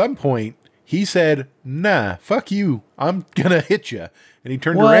because at some point he said, nah, fuck you. I'm gonna hit you. And he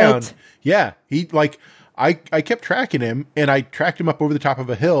turned around. Yeah. I kept tracking him and I tracked him up over the top of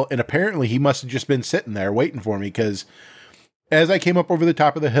a hill. And apparently he must've just been sitting there waiting for me because as I came up over the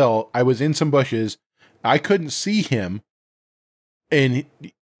top of the hill, I was in some bushes. I couldn't see him, and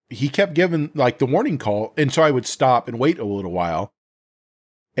he kept giving like the warning call, and so I would stop and wait a little while,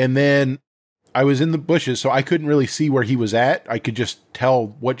 and then I was in the bushes, so I couldn't really see where he was at. I could just tell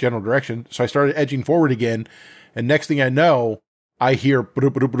what general direction, so I started edging forward again, and next thing I know, I hear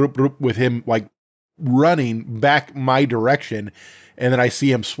broop, broop, broop, broop, with him like running back my direction, and then I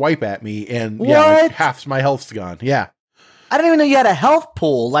see him swipe at me, and like half my health's gone. Yeah. I didn't even know you had a health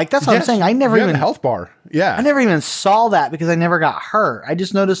pool. Like, that's what I'm saying. I never even a health bar. Yeah. I never even saw that because I never got hurt. I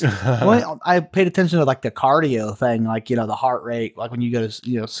just noticed I paid attention to like the cardio thing, like, the heart rate, like when you go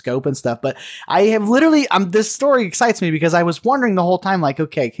to, scope and stuff. But I have literally, this story excites me because I was wondering the whole time, like,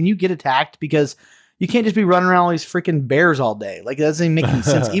 okay, can you get attacked? Because you can't just be running around all these freaking bears all day. Like, it doesn't even make any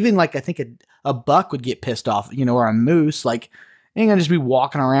sense. Even like, I think a buck would get pissed off, or a moose, like, you ain't gonna just be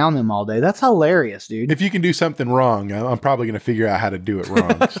walking around them all day. That's hilarious, dude. If you can do something wrong, I'm probably gonna figure out how to do it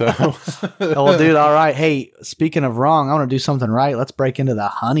wrong. So, well, dude, all right. Hey, speaking of wrong, I want to do something right. Let's break into the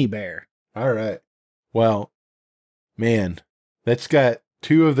honey bear. All right. Well, man, that's got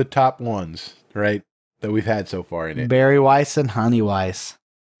two of the top ones, right, that we've had so far in it. Berry Weiss and Honey Weiss.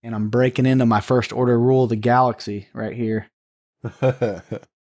 And I'm breaking into my first order rule of the galaxy right here.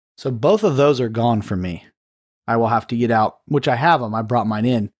 So both of those are gone for me. I will have to get out, which I have them. I brought mine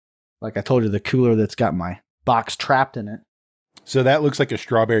in. Like I told you, the cooler that's got my box trapped in it. So that looks like a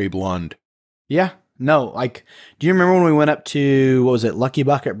strawberry blonde. Yeah. No, like, do you remember when we went up to, what was it, Lucky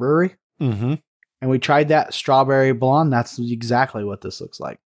Bucket Brewery? Mm-hmm. And we tried that strawberry blonde? That's exactly what this looks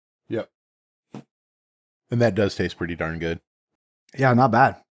like. Yep. And that does taste pretty darn good. Yeah, not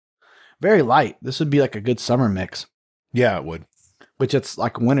bad. Very light. This would be like a good summer mix. Yeah, it would. Which it's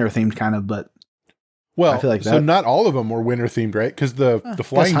like winter themed kind of, but well, I feel like so not all of them were winter themed, right? Because the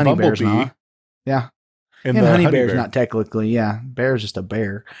flying bumblebee, yeah, and the honey bear's bear's not technically, yeah, bear's just a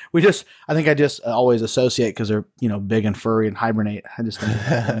bear. I think I just always associate because they're big and furry and hibernate. I just think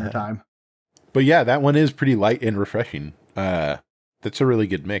it's winter time. But yeah, that one is pretty light and refreshing. That's a really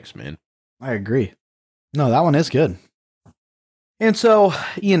good mix, man. I agree. No, that one is good. And so,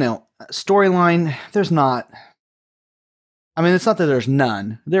 storyline, there's not. I mean, it's not that there's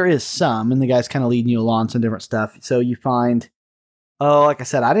none. There is some, and the guy's kind of leading you along some different stuff. So you find, like I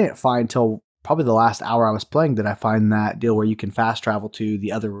said, I didn't find till probably the last hour I was playing did I find that deal where you can fast travel to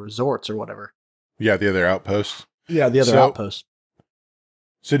the other resorts or whatever. Yeah, the other outposts. Yeah, the other outposts.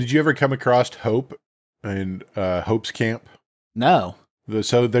 So did you ever come across Hope and Hope's camp? No.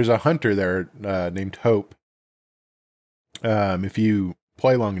 So there's a hunter there named Hope. If you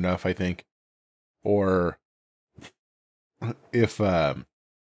play long enough, I think, or if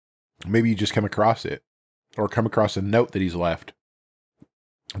maybe you just come across it or come across a note that he's left.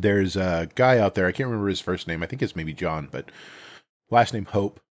 There's a guy out there. I can't remember his first name. I think it's maybe John, but last name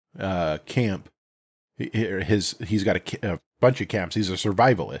Hope. Camp. He's got a bunch of camps. He's a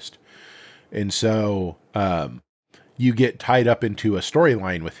survivalist, and so you get tied up into a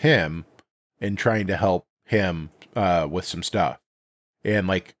storyline with him and trying to help him with some stuff, and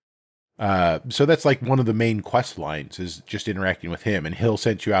so that's like one of the main quest lines is just interacting with him, and he'll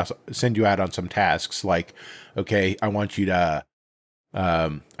send you out on some tasks. Like, okay, I want you to.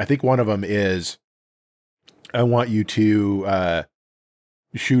 I think one of them is, I want you to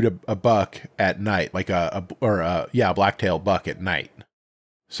shoot a buck at night, like a blacktail buck at night.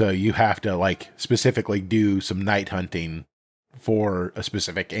 So you have to specifically do some night hunting for a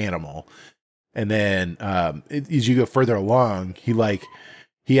specific animal. And then as you go further along,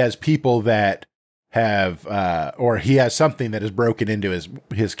 he has people that have or he has something that is broken into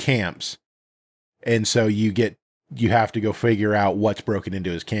his camps. And so you have to go figure out what's broken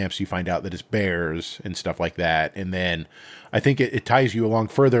into his camps. You find out that it's bears and stuff like that. And then I think it ties you along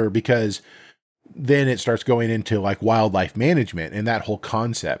further, because then it starts going into wildlife management and that whole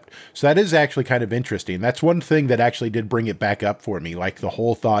concept. So that is actually kind of interesting. That's one thing that actually did bring it back up for me, the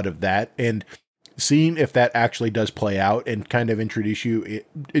whole thought of that, and seeing if that actually does play out and kind of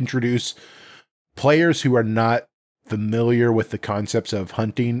introduce players who are not familiar with the concepts of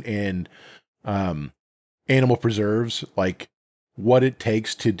hunting and animal preserves, what it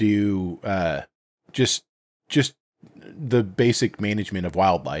takes to do just the basic management of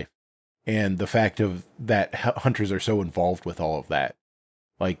wildlife, and the fact of that hunters are so involved with all of that.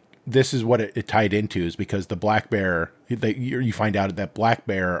 This is what it tied into, is because the black bear, you find out that black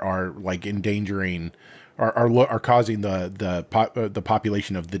bear are endangering, are causing the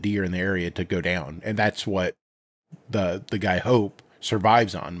population of the deer in the area to go down, and that's what the guy Hope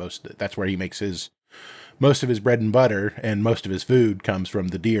survives on. That's where he makes most of his bread and butter, and most of his food comes from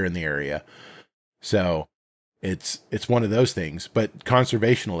the deer in the area. So it's one of those things. But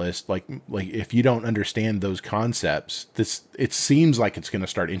conservationists, if you don't understand those concepts, it seems like it's going to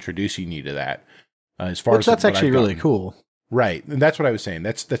start introducing you to that. That's actually really cool, right? And that's what I was saying.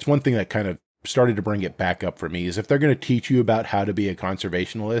 That's one thing that kind of started to bring it back up for me, is if they're going to teach you about how to be a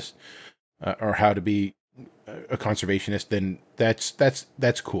conservationist or how to be a conservationist, then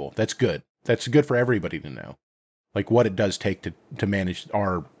that's cool. That's good. That's good for everybody to know, what it does take to manage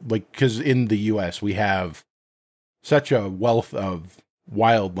our, because in the US we have such a wealth of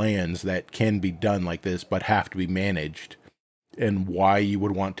wild lands that can be done like this, but have to be managed, and why you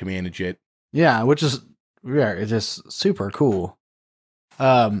would want to manage it. Yeah, it's just super cool.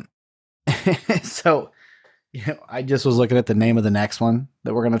 So, I just was looking at the name of the next one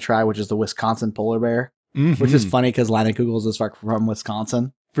that we're going to try, which is the Wisconsin polar bear, which is funny because Leinenkugel is from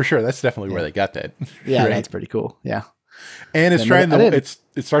Wisconsin. For sure. That's definitely where they got that. Yeah, right? That's pretty cool. Yeah. And it's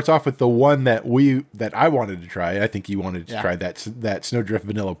it starts off with the one that I wanted to try. I think you wanted to try that Snowdrift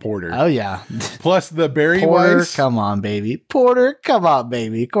Vanilla Porter. Oh yeah. Plus the berry Porter, wise. come on, baby. Porter, come on,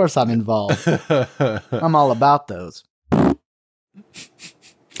 baby. Of course I'm involved. I'm all about those.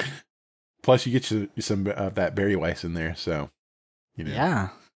 Plus you get some of that berry weiss in there, so yeah,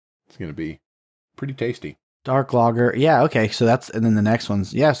 it's gonna be pretty tasty. Dark lager. Yeah, okay. So and then the next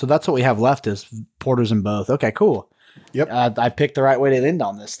one's, so that's what we have left is porters in both. Okay, cool. Yep. I picked the right way to end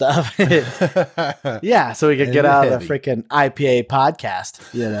on this stuff. Yeah, so we could get out of the freaking IPA podcast,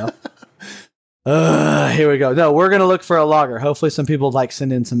 Here we go. No, we're gonna look for a lager. Hopefully, some people like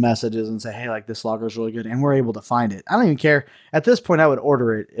send in some messages and say, "Hey, like this lager is really good," and we're able to find it. I don't even care. At this point, I would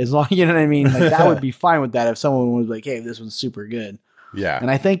order it as long. You know what I mean? Like that would be fine with that if someone was like, "Hey, this one's super good." Yeah.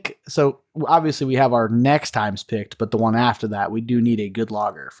 And I think so. Obviously, we have our next times picked, but the one after that, we do need a good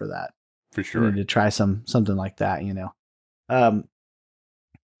lager for that. For We sure. need to try something like that. And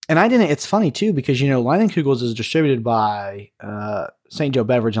I didn't. It's funny too because Leinenkugels is distributed by St. Joe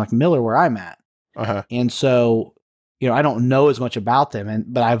Beverage, like Miller, where I'm at. Uh-huh. And so, I don't know as much about them,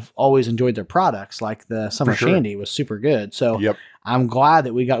 but I've always enjoyed their products. Like the summer shandy was super good. So Yep. I'm glad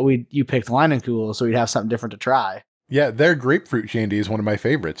that you picked Leinenkugel so we'd have something different to try. Yeah, their grapefruit shandy is one of my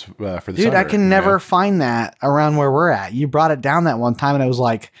favorites for the summer. Dude, I can never find that around where we're at. You brought it down that one time, and I was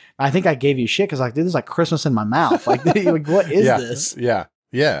like, I think I gave you shit because like, dude, this is like Christmas in my mouth. Like, like what is this? Yeah,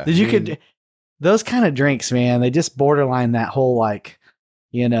 yeah. Those kind of drinks, man, they just borderline that whole like,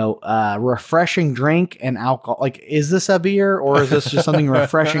 refreshing drink and alcohol. Like, is this a beer or is this just something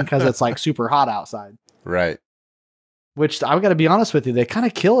refreshing because it's like super hot outside? Right. Which I've got to be honest with you, they kind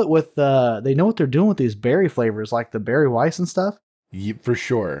of kill it with they know what they're doing with these berry flavors, like the berry weiss and stuff. Yeah, for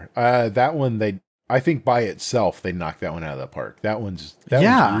sure. That one, I think by itself, they knocked that one out of the park. That one's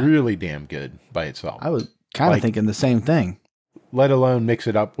really damn good by itself. I was kind of thinking the same thing. Let alone mix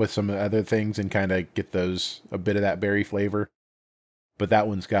it up with some other things and kind of get a bit of that berry flavor. But that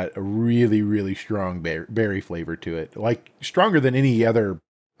one's got a really, really strong berry flavor to it. Like stronger than any other,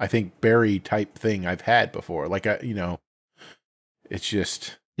 I think, berry type thing I've had before. Like, it's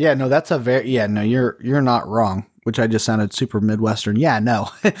just. Yeah, no, that's you're not wrong, which I just sounded super Midwestern. Yeah, no.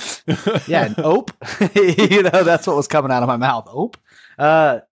 Yeah, ope. That's what was coming out of my mouth. Ope.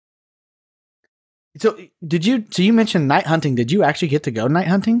 So you mentioned night hunting. Did you actually get to go night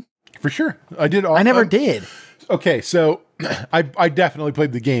hunting? For sure. I did. I never did. Okay, so I definitely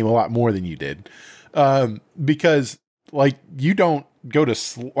played the game a lot more than you did, because like you don't go to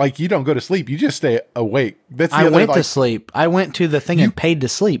sleep. You just stay awake. I went to sleep. I went to the thing and paid to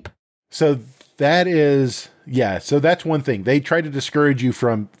sleep. So that is So that's one thing. They try to discourage you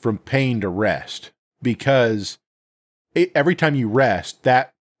from paying to rest because every time you rest,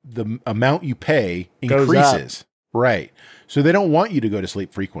 the amount you pay increases. Right. So they don't want you to go to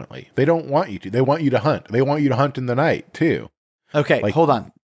sleep frequently. They don't want you to. They want you to hunt. They want you to hunt in the night too. Okay, hold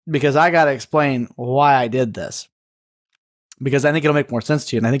on. Because I got to explain why I did this. Because I think it'll make more sense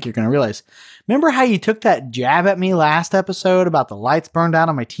to you, and I think you're going to realize. Remember how you took that jab at me last episode about the lights burned out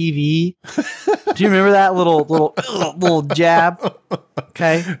on my TV? Do you remember that little jab?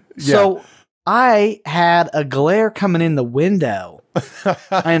 Okay. Yeah. So I had a glare coming in the window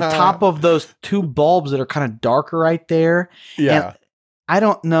on top of those two bulbs that are kind of darker right there. Yeah. And I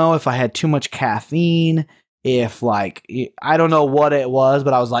don't know if I had too much caffeine, if I don't know what it was,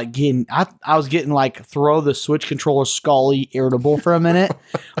 but I was like I was getting like throw the switch controller scully irritable for a minute,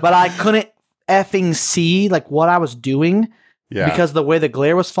 but I couldn't effing see like what I was doing because the way the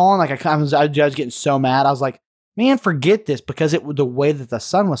glare was falling, like I was getting so mad. I was like, man, forget this, because the way that the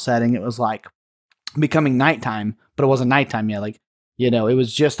sun was setting, it was like becoming nighttime, but it wasn't nighttime yet. Like, it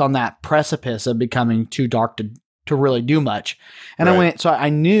was just on that precipice of becoming too dark to really do much. And right. I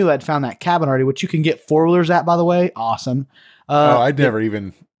knew I'd found that cabin already, which you can get 4-wheelers at, by the way. Awesome. I didn't know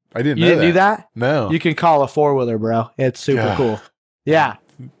that. You didn't do that? No. You can call a 4-wheeler, bro. It's super cool. Yeah.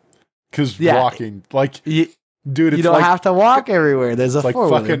 Because walking, dude, you don't have to walk everywhere. There's a 4-wheeler.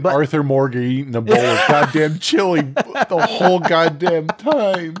 Like fucking Arthur Morgan eating a bowl of goddamn chili the whole goddamn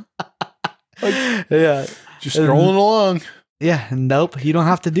time. Just strolling along. Yeah, nope. You don't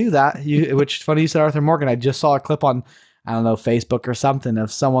have to do that. Which is funny you said Arthur Morgan. I just saw a clip on, I don't know, Facebook or something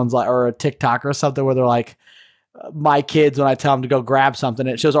of someone's or a TikTok or something where they're like, my kids, when I tell them to go grab something,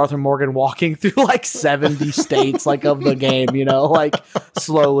 it shows Arthur Morgan walking through 70 states of the game,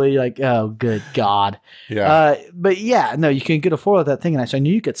 slowly, oh, good God. Yeah. But yeah, no, you can get a 4 with that thing. And I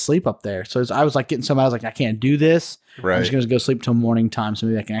knew you could sleep up there. So I was getting so mad. I was like, I can't do this. Right. I'm just going to go sleep till morning time. So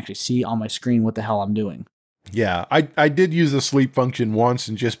maybe I can actually see on my screen what the hell I'm doing. Yeah, I did use the sleep function once,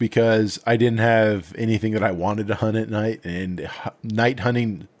 and just because I didn't have anything that I wanted to hunt at night, and night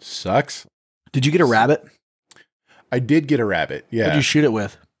hunting sucks. Did you get a rabbit? I did get a rabbit. Yeah. What did you shoot it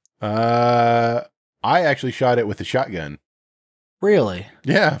with? I actually shot it with a shotgun. Really?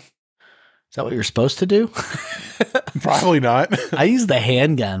 Yeah. Is that what you're supposed to do? Probably not. I used the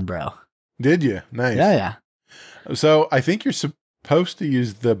handgun, bro. Did you? Nice. Yeah. So I think you're supposed to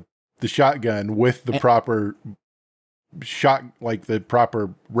use the shotgun with the proper shot, the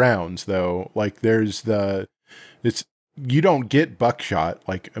proper rounds, though. You don't get buckshot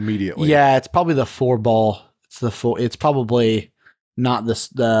immediately. Yeah, it's probably the 4 ball. It's probably not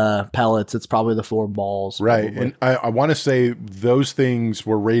the pellets. It's probably the 4 balls. Right. Probably. And I want to say those things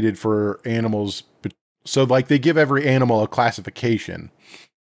were rated for animals. So like they give every animal a classification.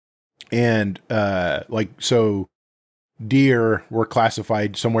 And so deer were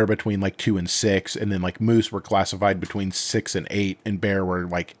classified somewhere between like 2 and 6. And then like moose were classified between 6 and 8. And bear were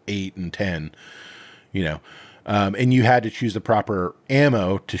like 8 and 10, and you had to choose the proper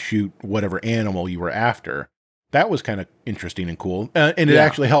ammo to shoot whatever animal you were after. That was kind of interesting and cool. And it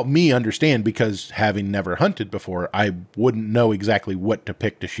actually helped me understand, because having never hunted before, I wouldn't know exactly what to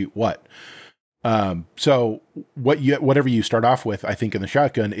pick to shoot what. So whatever you start off with, I think in the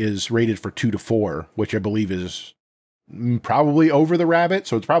shotgun is rated for 2 to 4, which I believe is probably over the rabbit.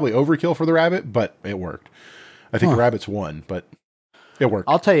 So it's probably overkill for the rabbit, but it worked. I think the rabbit's 1, but it worked.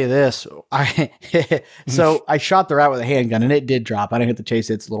 I'll tell you this. I shot the rat with a handgun and it did drop. I didn't get to chase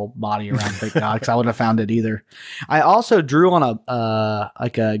its little body around, thank God, because I wouldn't have found it either. I also drew on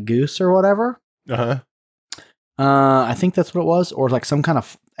a goose or whatever. I think that's what it was, or like some kind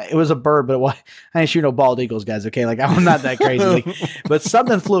of. It was a bird, but I didn't shoot no bald eagles, guys. Okay, like I'm not that crazy, but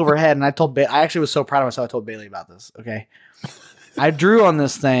something flew overhead, and I told Bailey. I actually was so proud of myself. I told Bailey about this. Okay, I drew on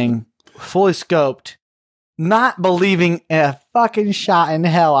this thing, fully scoped. Not believing a fucking shot in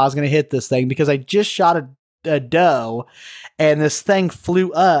hell I was going to hit this thing, because I just shot a doe and this thing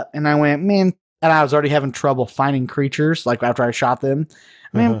flew up and I went, man, and I was already having trouble finding creatures like after I shot them.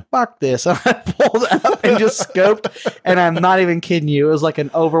 Man, fuck this. And I pulled up and just scoped, and I'm not even kidding you. It was like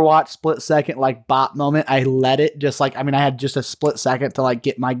an Overwatch split second, like bot moment. I let it just like, I had just a split second to like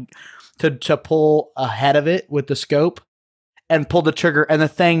get to pull ahead of it with the scope and pull the trigger, and the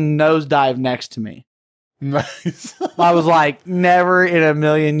thing nosedived next to me. Nice. I was like, never in a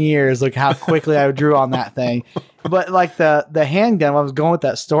million years. Look how quickly I drew on that thing. But like the handgun, I was going with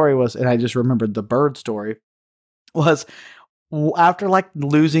that story was, and I just remembered the bird story, was after like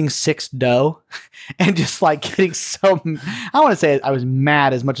losing 6 doe and just like getting so, I want to say I was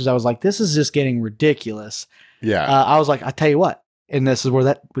mad as much as I was like, this is just getting ridiculous. Yeah. I was like, I tell you what. And this is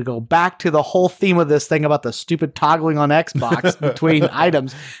where we go back to the whole theme of this thing about the stupid toggling on Xbox between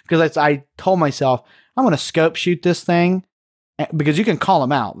items. Because I told myself, I'm going to scope shoot this thing, because you can call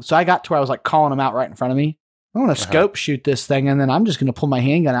them out. So I got to where I was like calling them out right in front of me. I'm going to scope shoot this thing, and then I'm just going to pull my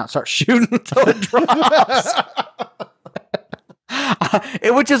handgun out and start shooting until it drops.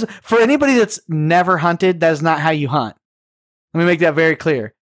 Which is, for anybody that's never hunted, that is not how you hunt. Let me make that very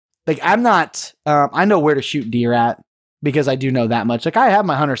clear. Like, I'm not, I know where to shoot deer at, because I do know that much. Like, I have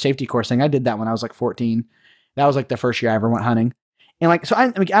my hunter safety course thing. I did that when I was like 14. That was like the first year I ever went hunting. And like, so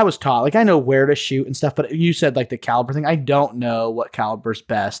I was taught, like, I know where to shoot and stuff, but you said like the caliber thing. I don't know what caliber's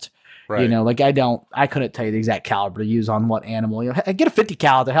best. Right. Like I couldn't tell you the exact caliber to use on what animal. I get a 50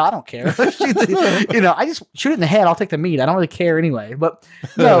 cal. The hell, I don't care. I just shoot it in the head. I'll take the meat. I don't really care anyway. But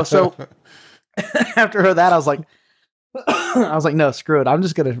no, so after that, I was like, no, screw it. I'm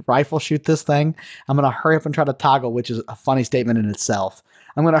just going to rifle shoot this thing. I'm going to hurry up and try to toggle, which is a funny statement in itself.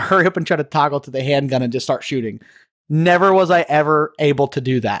 I'm going to hurry up and try to toggle to the handgun and just start shooting. Never was I ever able to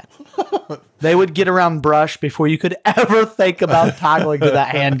do that. They would get around brush before you could ever think about toggling to that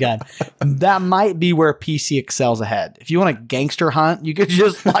handgun. That might be where PC excels ahead. If you want a gangster hunt, you could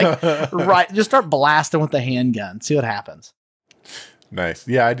just just start blasting with the handgun. See what happens. Nice.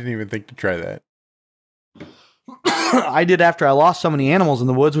 Yeah, I didn't even think to try that. I did after I lost so many animals in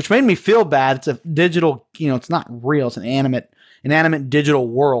the woods, which made me feel bad. It's a digital, it's not real. It's an inanimate digital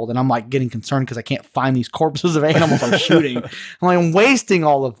world. And I'm like getting concerned because I can't find these corpses of animals I'm shooting. I'm wasting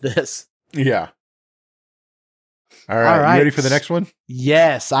all of this. Yeah. All right. You ready for the next one?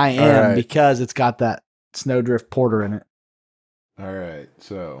 Yes, I am, because it's got that snowdrift porter in it. All right.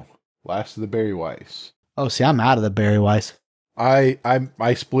 So last of the Berry Weiss. Oh, see, I'm out of the Berry Weiss. I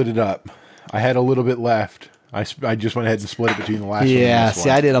split it up. I had a little bit left. I just went ahead and split it between the last one and this one.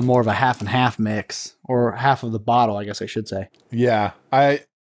 I did a more of a half and half mix, or half of the bottle, I guess I should say. Yeah, I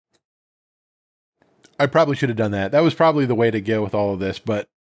probably should have done that. That was probably the way to go with all of this, but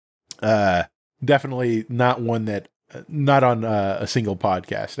definitely not one that, not on a single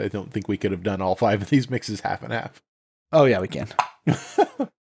podcast. I don't think we could have done all 5 of these mixes half and half. Oh yeah, we can. So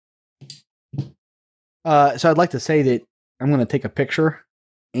I'd like to say that I'm going to take a picture,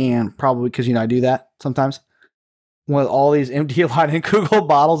 and probably, because I do that sometimes, with all these empty Leinenkugel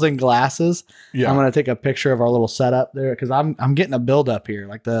bottles and glasses. Yeah. I'm going to take a picture of our little setup there, because I'm getting a build up here.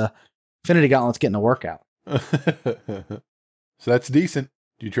 Like the Infinity Gauntlet's getting a workout. So that's decent.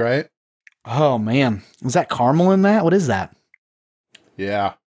 Did you try it? Oh man, is that caramel in that? What is that?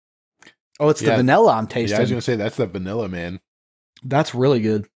 Yeah. Oh, it's the vanilla I'm tasting. Yeah, I was going to say that's the vanilla, man. That's really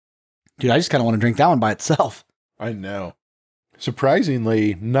good. Dude, I just kind of want to drink that one by itself. I know.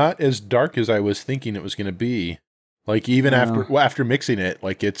 Surprisingly, not as dark as I was thinking it was going to be. Like even after mixing it,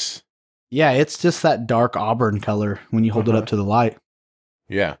 like it's just that dark auburn color when you hold it up to the light.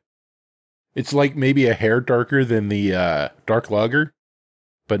 Yeah. It's like maybe a hair darker than the dark lager,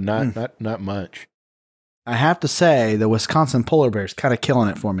 but not much. I have to say, the Wisconsin Polar Bear is kind of killing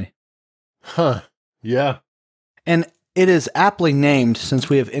it for me. Huh. Yeah. And it is aptly named since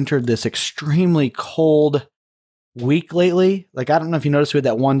we have entered this extremely cold week lately. Like, I don't know if you noticed, we had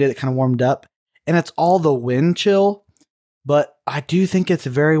that one day that kind of warmed up, and it's all the wind chill. But I do think it's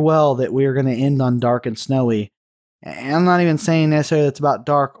very well that we are going to end on dark and snowy. And I'm not even saying necessarily it's about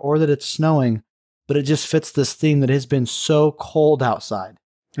dark or that it's snowing, but it just fits this theme that has been so cold outside.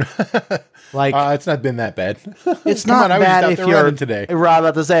 Like, it's not been that bad. It's not bad if you're today. Right,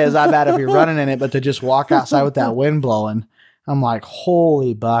 about to say, it's not bad if you're running in it, but to just walk outside with that wind blowing, I'm like,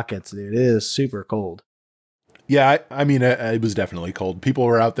 holy buckets, dude! It is super cold. Yeah, I mean, it was definitely cold. People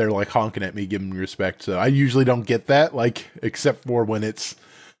were out there like honking at me, giving me respect. So I usually don't get that, like, except for when it's,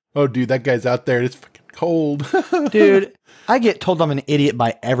 oh, dude, that guy's out there. It's fucking cold, dude. I get told I'm an idiot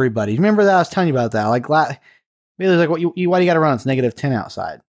by everybody. Remember that I was telling you about that? Like, Bailey's like, why do you got to run? It's -10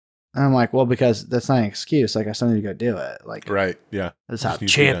 outside. And I'm like, well, because that's not an excuse. Like, I still need to go do it. Like, right? Yeah, that's how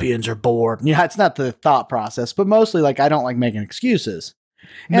champions are born. Yeah, it's not the thought process, but mostly, like, I don't like making excuses.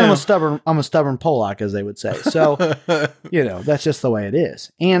 And no. I'm a stubborn Polak, as they would say. So, that's just the way it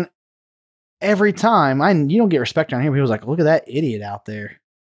is. And every time you don't get respect around here, people's like, look at that idiot out there.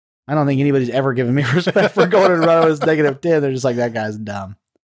 I don't think anybody's ever given me respect for going and running with -10. They're just like, that guy's dumb.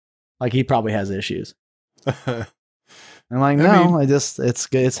 Like, he probably has issues. I'm like, no, it's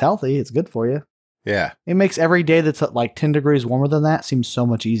good. It's healthy. It's good for you. Yeah. It makes every day that's like 10 degrees warmer than that seem so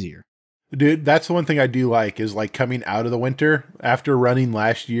much easier. Dude, that's the one thing I do like is like coming out of the winter after running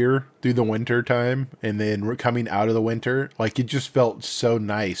last year through the winter time and then coming out of the winter. Like, it just felt so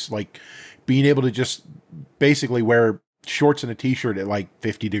nice. Like being able to just basically wear shorts and a t-shirt at like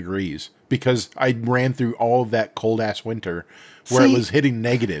 50 degrees because I ran through all of that cold ass winter where it was hitting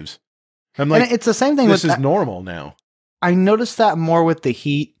negatives. I'm like, and it's the same thing. This is normal now. I noticed that more with the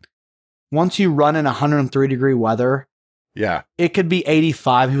heat. Once you run in 103 degree weather, yeah, it could be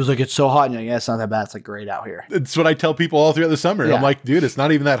 85. He was like, it's so hot. And you're like, yeah, it's not that bad. It's like great out here. It's what I tell people all throughout the summer. Yeah. I'm like, dude, it's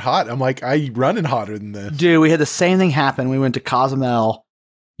not even that hot. I'm like, I run in hotter than this. Dude, we had the same thing happen. We went to Cozumel.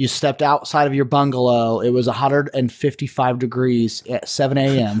 You stepped outside of your bungalow. It was 155 degrees at 7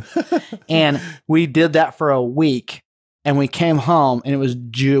 a.m. And we did that for a week. And we came home and it was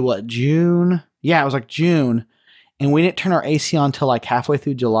June? Yeah, it was like June. And we didn't turn our AC on until like halfway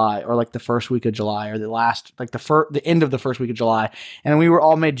through July or like the first week of July or the end of the first week of July. And we were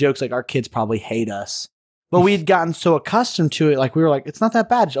all made jokes like our kids probably hate us. But we had gotten so accustomed to it. Like we were like, it's not that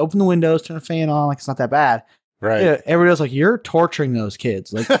bad. Just open the windows, turn the fan on. Like it's not that bad. Right. Yeah, everybody was like, you're torturing those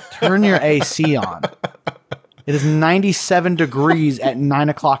kids. Like turn your AC on. It is 97 degrees at 9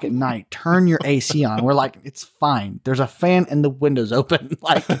 o'clock at night. Turn your AC on. We're like, it's fine. There's a fan and the window's open.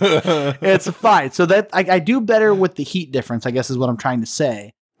 Like, it's fine. So that I do better with the heat difference, I guess is what I'm trying to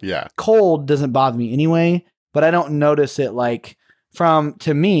say. Yeah. Cold doesn't bother me anyway, but I don't notice it like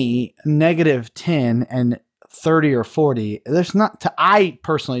to me, -10 and 30 or 40. I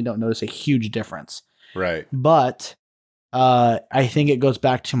personally don't notice a huge difference. Right. But I think it goes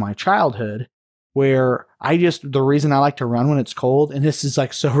back to my childhood where the reason I like to run when it's cold, and this is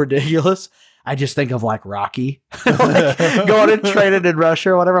like so ridiculous, I just think of like Rocky, like going and training in Russia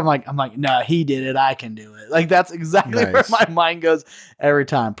or whatever. I'm like, no, he did it. I can do it. Like that's exactly where my mind goes every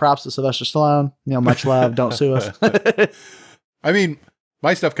time. Props to Sylvester Stallone. Much love. Don't sue us. I mean,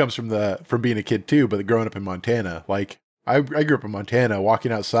 my stuff comes from being a kid too, but growing up in Montana, like I grew up in Montana,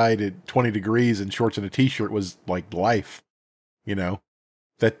 walking outside at 20 degrees in shorts and a t-shirt was like life,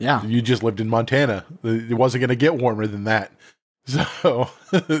 You just lived in Montana. It wasn't going to get warmer than that. So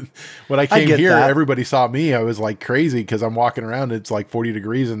when I came here, everybody saw me. I was like crazy because I'm walking around. It's like 40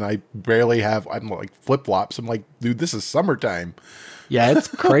 degrees and I'm like flip-flops. I'm like, dude, this is summertime. Yeah, it's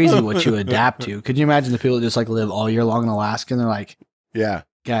crazy what you adapt to. Could you imagine the people that just like live all year long in Alaska and they're like, yeah,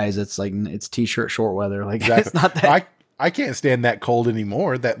 guys, it's like, it's t-shirt short weather. Like exactly. It's not that. I can't stand that cold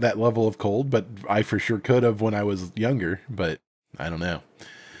anymore, that level of cold, but I for sure could have when I was younger, but I don't know.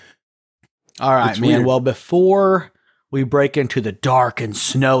 All right, man. Weird. Well, before we break into the dark and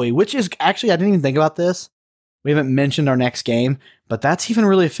snowy, which is actually, I didn't even think about this. We haven't mentioned our next game, but that's even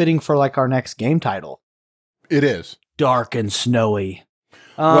really fitting for like our next game title. It is. Dark and snowy.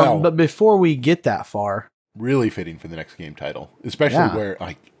 But before we get that far. Really fitting for the next game title, especially where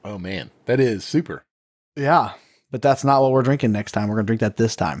like, oh man, that is super. Yeah, but that's not what we're drinking next time. We're going to drink that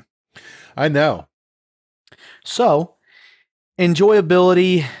this time. I know. So,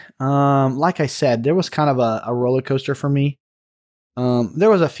 Enjoyability, like I said, there was kind of a roller coaster for me. There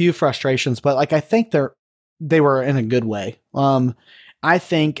was a few frustrations, but like I think they were in a good way. I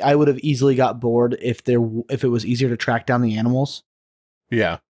think I would have easily got bored if it was easier to track down the animals.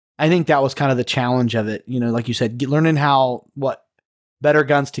 Yeah. I think that was kind of the challenge of it. Like you said, learning what better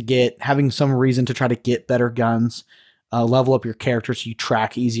guns to get, having some reason to try to get better guns, level up your character so you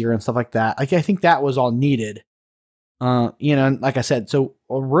track easier and stuff like that. Like I think that was all needed. Like I said, so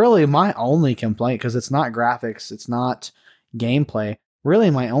really my only complaint, because it's not graphics, it's not gameplay.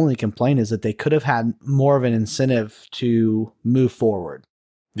 Really, my only complaint is that they could have had more of an incentive to move forward.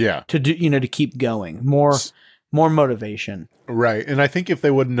 Yeah. To do, to keep going. More motivation. Right. And I think if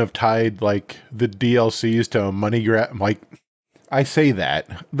they wouldn't have tied like the DLCs to a money grab, like I say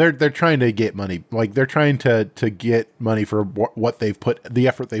that they're trying to get money, like they're trying to get money for what they've put, the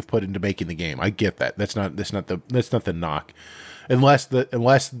effort they've put into making the game. I get that. That's not the knock. Unless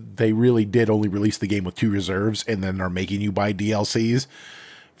they really did only release the game with 2 reserves and then are making you buy DLCs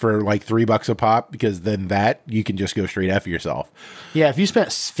for like $3 a pop, because then that you can just go straight F yourself. Yeah, if you spent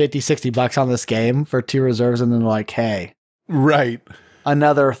 $50-$60 on this game for 2 reserves and then like, hey, right,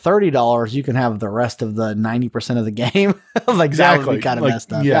 another $30, you can have the rest of the 90% of the game. Like exactly. That would be kind of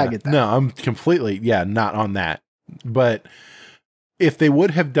messed up. Yeah, I get that. No, I'm completely not on that. But if they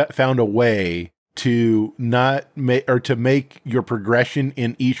would have found a way to not make, or to make your progression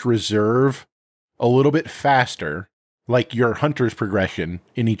in each reserve a little bit faster, like your hunter's progression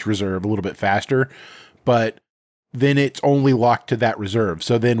in each reserve a little bit faster, but then it's only locked to that reserve.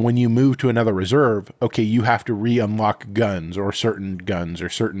 So then when you move to another reserve, okay, you have to re-unlock guns or certain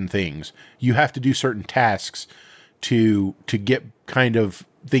things. You have to do certain tasks to get kind of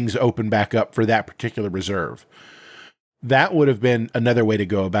things open back up for that particular reserve. That would have been another way to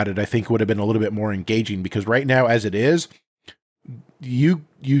go about it. I think would have been a little bit more engaging, because right now, as it is, you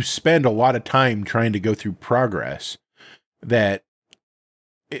spend a lot of time trying to go through progress that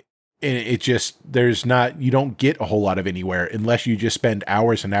it just, you don't get a whole lot of anywhere unless you just spend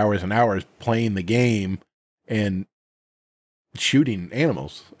hours and hours and hours playing the game and shooting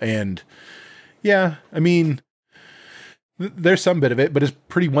animals. And yeah, I mean, there's some bit of it, but it's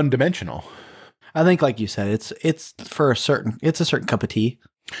pretty one-dimensional. I think, like you said, it's a certain cup of tea.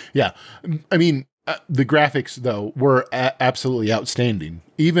 Yeah. I mean, the graphics though were absolutely outstanding.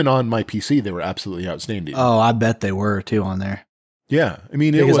 Even on my PC, they were absolutely outstanding. Oh, I bet they were too on there. Yeah. I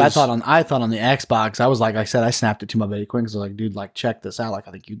mean, because I thought on the Xbox, I was like I said, I snapped it to my buddy Quinn because I was like, dude, like check this out. Like,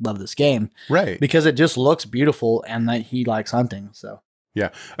 I think you'd love this game. Right. Because it just looks beautiful and that he likes hunting. So.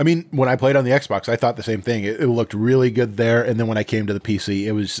 Yeah. I mean, when I played on the Xbox, I thought the same thing. It looked really good there. And then when I came to the PC,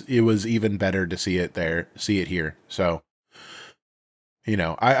 it was even better to see it here. So,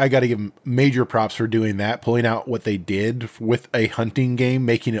 I got to give them major props for doing that, pulling out what they did with a hunting game,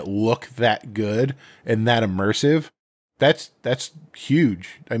 making it look that good and that immersive. That's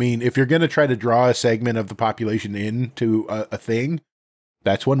huge. I mean, if you're going to try to draw a segment of the population into a thing,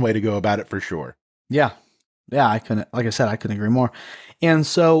 that's one way to go about it for sure. Yeah. Yeah, I couldn't agree more. And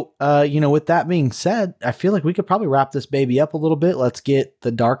so, with that being said, I feel like we could probably wrap this baby up a little bit. Let's get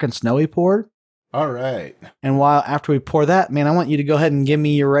the dark and snowy poured. All right. And after we pour that, man, I want you to go ahead and give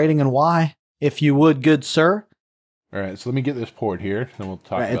me your rating and why, if you would, good sir. All right. So let me get this poured here, and we'll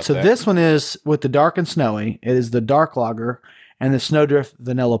talk about so that. this one is with the dark and snowy. It is the dark lager and the snowdrift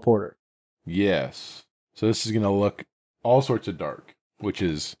vanilla porter. Yes. So this is going to look all sorts of dark, which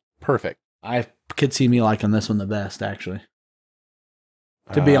is perfect. I could see me liking this one the best, actually.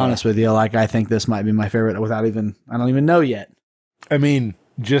 To be honest with you, like I think this might be my favorite I don't even know yet. I mean,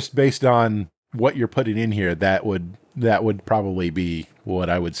 just based on what you're putting in here, that would probably be what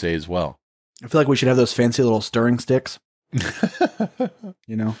I would say as well. I feel like we should have those fancy little stirring sticks. The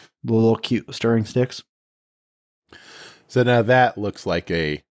little cute stirring sticks. So now that looks like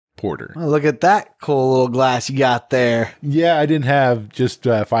a porter. Oh, look at that cool little glass you got there. Yeah, I didn't have just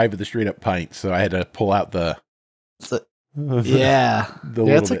 5 of the straight up pints, so I had to pull out the... Yeah.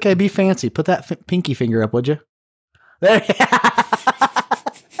 It's okay. Be fancy. Put that pinky finger up, would you? There.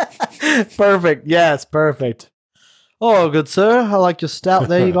 Perfect. Yes, perfect. Oh, good sir. I like your stout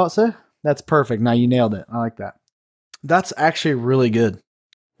there you got, sir. That's perfect. Now you nailed it. I like that. That's actually really good.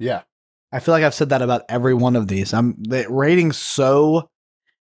 Yeah. I feel like I've said that about every one of these. The rating's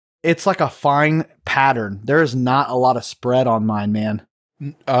it's like a fine pattern. There is not a lot of spread on mine, man.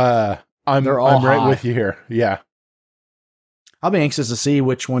 I'm right with you here. Yeah. I'll be anxious to see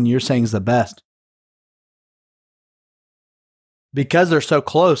which one you're saying is the best. Because they're so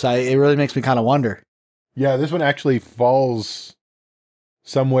close, it really makes me kind of wonder. Yeah, this one actually falls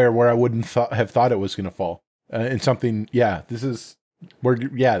somewhere where I wouldn't have thought it was going to fall. and something. Yeah, this is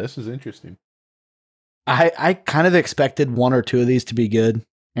interesting. I kind of expected one or two of these to be good,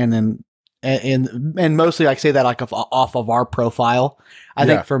 and then and mostly I say that like off of our profile. I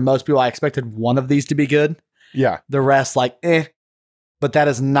think for most people, I expected one of these to be good. Yeah, the rest like but that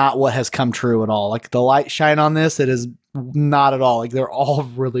is not what has come true at all. Like the light shine on this, it is not at all. Like they're all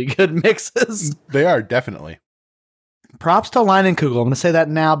really good mixes. They are definitely. Props to Leinenkugel. I'm going to say that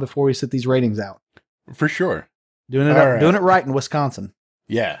now before we set these ratings out. For sure. Doing it right in Wisconsin.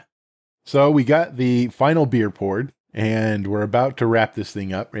 Yeah. So we got the final beer poured, and we're about to wrap this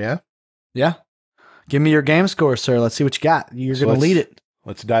thing up. Yeah? Yeah. Give me your game score, sir. Let's see what you got. You're going to lead it.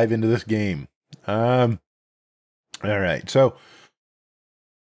 Let's dive into this game. All right. So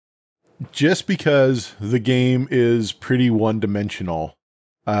just because the game is pretty one-dimensional,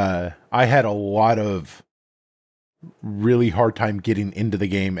 I had a lot of really hard time getting into the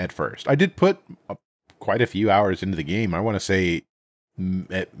game at first. I did put quite a few hours into the game. I want to say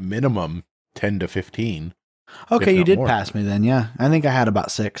at minimum 10 to 15. Okay, you did pass me then, yeah. I think I had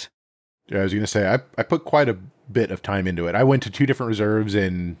about 6. Yeah, I was going to say, I put quite a bit of time into it. I went to 2 different reserves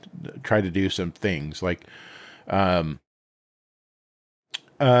and tried to do some things. Like,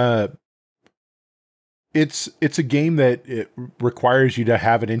 it's a game that it requires you to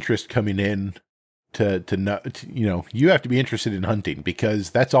have an interest coming in to know, you have to be interested in hunting, because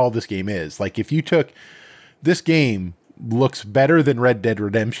that's all this game is. Like, if you took this game looks better than Red Dead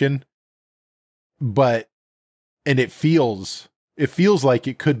Redemption, and it feels like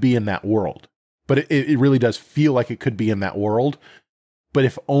it could be in that world, but it really does feel like it could be in that world. But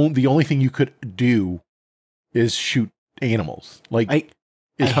if the only thing you could do is shoot animals, like I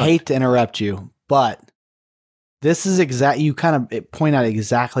hate to interrupt you, but this is you kind of point out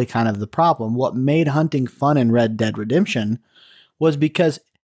exactly kind of the problem. What made hunting fun in Red Dead Redemption was because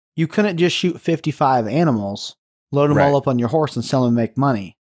you couldn't just shoot 55 animals, load them all up on your horse, and sell them and make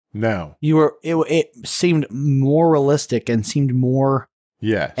money. No, it seemed more realistic and seemed more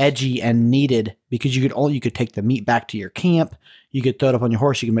edgy and needed, because you could take the meat back to your camp. You could throw it up on your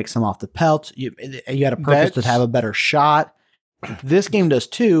horse. You could make some off the pelts. You had a purpose to have a better shot. This game does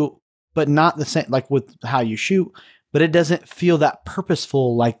too, but not the same, like with how you shoot, but it doesn't feel that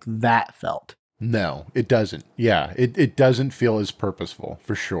purposeful like that felt. No, it doesn't. Yeah, it doesn't feel as purposeful,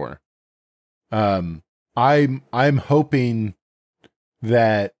 for sure. I'm hoping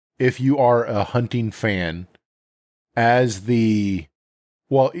that if you are a hunting fan, or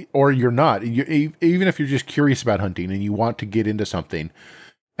you're not, even if you're just curious about hunting and you want to get into something,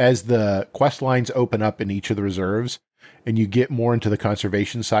 as the quest lines open up in each of the reserves and you get more into the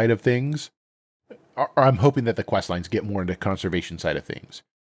conservation side of things, I'm hoping that the quest lines get more into conservation side of things.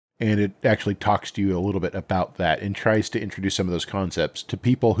 And it actually talks to you a little bit about that and tries to introduce some of those concepts to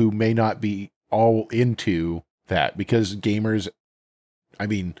people who may not be all into that, because gamers, I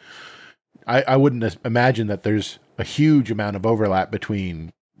mean, I wouldn't imagine that there's a huge amount of overlap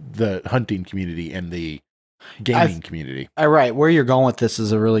between the hunting community and the gaming community. Right. Where you're going with this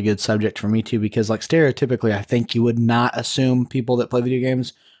is a really good subject for me too, because like stereotypically, I think you would not assume people that play video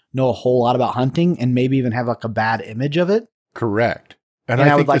games know a whole lot about hunting, and maybe even have like a bad image of it. Correct. And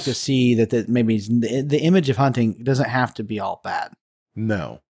I would like to see that maybe the image of hunting doesn't have to be all bad.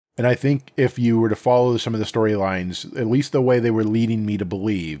 No. And I think if you were to follow some of the storylines, at least the way they were leading me to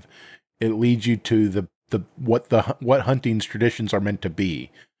believe, it leads you to what hunting's traditions are meant to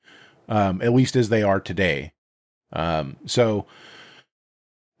be, at least as they are today. So,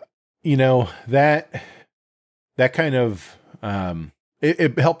 that kind of,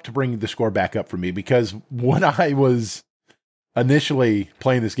 it helped to bring the score back up for me, because when I was initially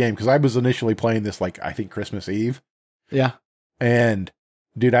playing this game, because I was initially playing this, like, I think Christmas Eve. Yeah. And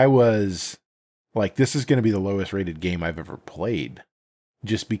dude, I was like, this is going to be the lowest rated game I've ever played,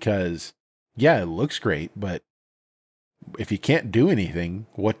 just because, yeah, it looks great, but if you can't do anything,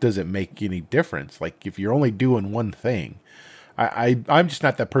 what does it make any difference? Like, if you're only doing one thing, I'm just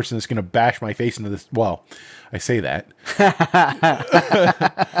not that person that's going to bash my face into this. Well, I say that.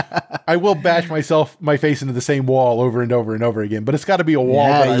 I will bash my face into the same wall over and over and over again, but it's got to be a wall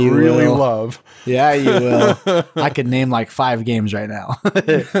that I really love. Yeah, you will. I could name like 5 games right now.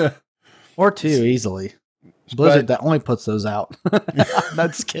 Or 2 easily. Blizzard that only puts those out. Not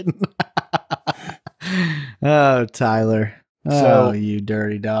just kidding. Oh, Tyler. Oh, you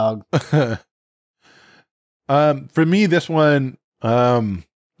dirty dog. For me, this one, I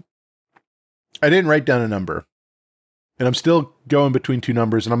didn't write down a number, and I'm still going between 2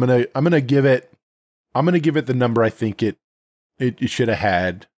 numbers, and I'm gonna give it the number I think it should have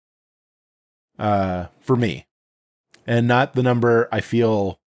had, for me, and not the number I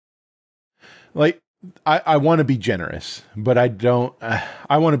feel like. I want to be generous, but I don't.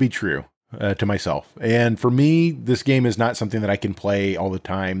 I want to be true to myself. And for me, this game is not something that I can play all the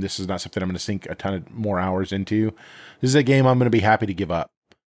time. This is not something I'm going to sink a ton of more hours into. This is a game I'm going to be happy to give up.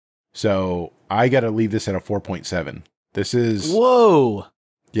 So I got to leave this at a 4.7. This is whoa.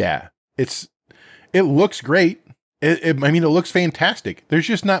 Yeah, it looks great. I mean, it looks fantastic. There's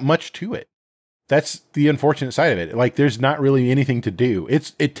just not much to it. That's the unfortunate side of it. Like, there's not really anything to do.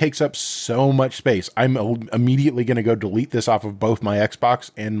 It takes up so much space. I'm immediately going to go delete this off of both my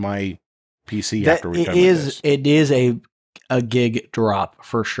Xbox and my PC after we're done with this. It is a gig drop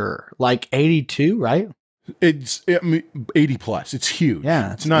for sure. Like 82, right? It's 80 plus. It's huge.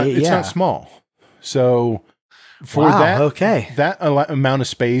 Yeah, it's not small. So for that amount of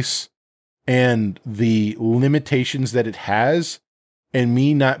space and the limitations that it has, and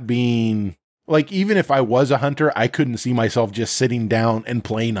me not being like, even if I was a hunter, I couldn't see myself just sitting down and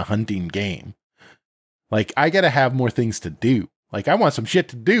playing a hunting game. Like, I got to have more things to do. Like, I want some shit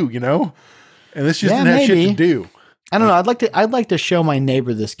to do, you know? And this just didn't have shit to do. I don't know. I'd like to show my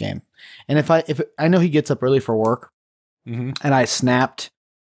neighbor this game. And if I know he gets up early for work, and I snapped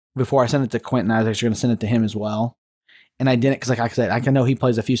before I sent it to Quentin, I was actually going to send it to him as well. And I didn't, because like I said, I know he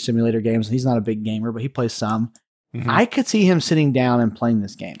plays a few simulator games. He's not a big gamer, but he plays some. I could see him sitting down and playing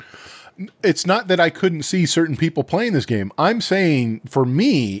this game. It's not that I couldn't see certain people playing this game. I'm saying for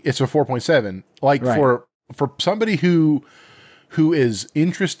me, it's a 4.7. Like, for somebody who is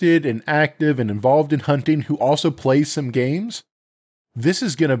interested and active and involved in hunting, who also plays some games, this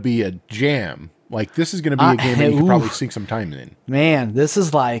is going to be a jam. Like, this is going to be a game that you could probably sink some time in. Man, this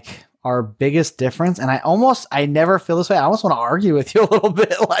is like our biggest difference. And I never feel this way. I almost want to argue with you a little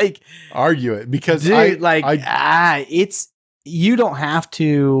bit. Like, argue it, because dude, you don't have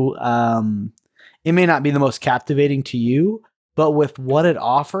to, it may not be the most captivating to you, but with what it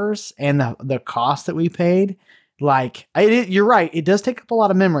offers and the cost that we paid, like, you're right. It does take up a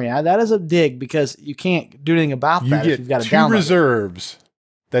lot of memory. That is a dig, because you can't do anything about that if you've got to download 2 reserves.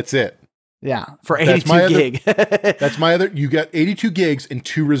 That's it. Yeah, for 82 gig. That's my other. You got 82 gigs and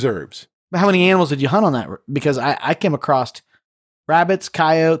 2 reserves. But how many animals did you hunt on that? Because I came across rabbits,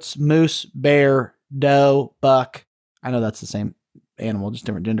 coyotes, moose, bear, doe, buck. I know that's the same animal, just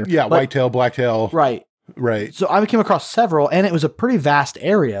different gender. Yeah, whitetail, blacktail. Right. So I came across several, and it was a pretty vast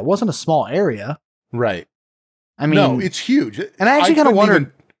area. It wasn't a small area. Right. I mean, no, it's huge. And I actually kind of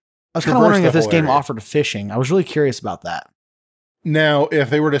wondered. I was kind of wondering if this game offered fishing. I was really curious about that. Now,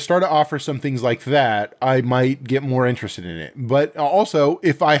 if they were to start to offer some things like that, I might get more interested in it. But also,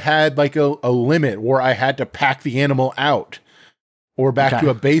 if I had like a limit where I had to pack the animal out or back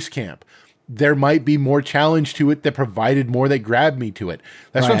to a base camp, there might be more challenge to it that provided more, that grabbed me to it.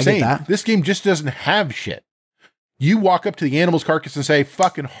 That's what I'm saying. This game just doesn't have shit. You walk up to the animal's carcass and say,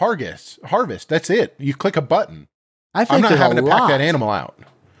 fucking harvest. That's it. You click a button. I'm not having to pack that animal out.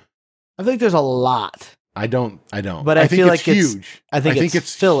 I think there's a lot. I don't. But I feel like it's huge. I think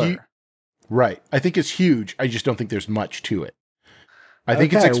it's filler. Right. I think it's huge. I just don't think there's much to it. I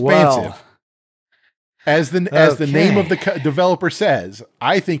think it's expansive. As the name of the developer says,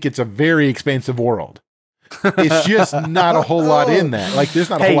 I think it's a very expansive world. It's just not a whole lot in that. Like, there's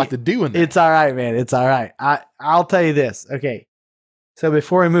not a whole lot to do in that. It's all right, man. It's all right. I'll tell you this. Okay. So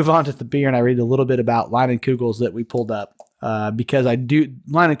before we move on to the beer, and I read a little bit about Leinenkugels that we pulled up, because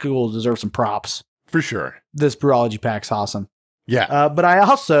Leinenkugels deserve some props. For sure. This Brewology pack's awesome. Yeah. But I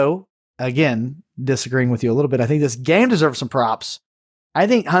also, again, disagreeing with you a little bit, I think this game deserves some props. I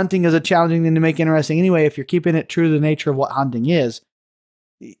think hunting is a challenging thing to make interesting anyway, if you're keeping it true to the nature of what hunting is.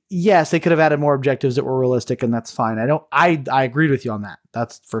 Yes, they could have added more objectives that were realistic, and that's fine. I agreed with you on that.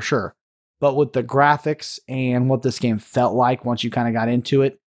 That's for sure. But with the graphics and what this game felt like once you kind of got into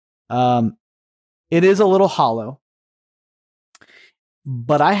it, it is a little hollow.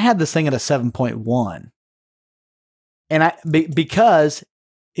 But I had this thing at a 7.1. And because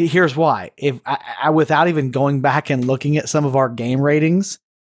here's why. If I without even going back and looking at some of our game ratings,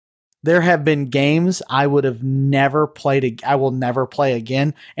 there have been games I would have never played. I will never play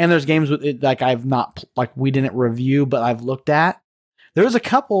again. And there's games with it, like I've not, like we didn't review, but I've looked at. There was a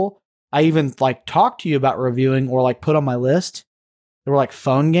couple I even like talked to you about reviewing or like put on my list. They were like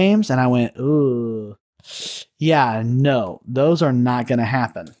phone games, and I went, ooh, yeah, no, those are not going to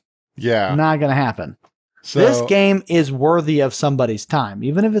happen. Yeah, not going to happen. So, this game is worthy of somebody's time,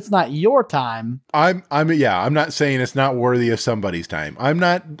 even if it's not your time. I'm not saying it's not worthy of somebody's time.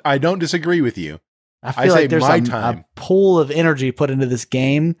 I don't disagree with you. I feel like there's a pool of energy put into this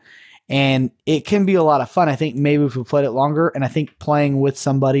game, and it can be a lot of fun. I think maybe if we played it longer, and I think playing with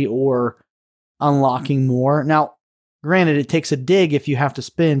somebody or unlocking more. Now, Granted, it takes a dig if you have to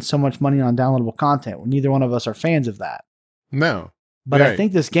spend so much money on downloadable content. Neither one of us are fans of that. No. But Right. I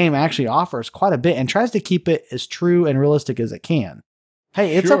think this game actually offers quite a bit and tries to keep it as true and realistic as it can.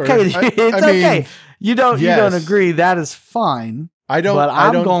 Hey, it's Sure. okay. It's okay. Mean, You don't yes. agree. That is fine. I don't. But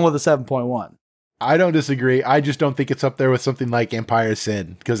I'm don't, going with a 7.1. I don't disagree. I just don't think it's up there with something like Empire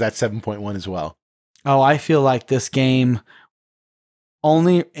Sin, because that's 7.1 as well. Oh, I feel like this game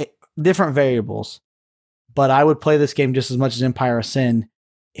only different variables, but I would play this game just as much as Empire of Sin.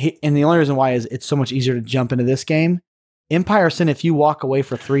 And the only reason why is it's so much easier to jump into this game. Empire of Sin, if you walk away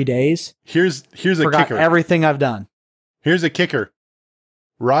for 3 days, here's a forgot kicker. Everything I've done. Here's a kicker.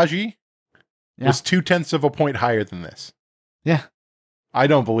 Raji was 0.2 of a point higher than this. Yeah. I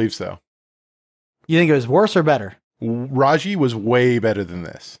don't believe so. You think it was worse or better? Raji was way better than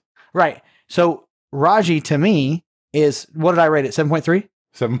this. Right. So Raji to me is, what did I rate it? 7.3?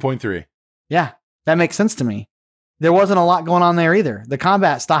 7.3. Yeah. That makes sense to me. There wasn't a lot going on there either. The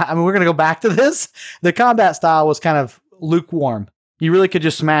combat style, I mean, we're going to go back to this. The combat style was kind of lukewarm. You really could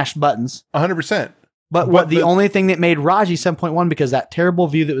just smash buttons. 100%. But the only thing that made Raji 7.1, because that terrible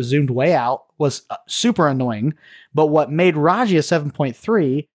view that was zoomed way out was super annoying. But what made Raji a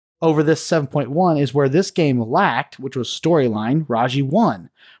 7.3 over this 7.1 is where this game lacked, which was storyline. Raji won.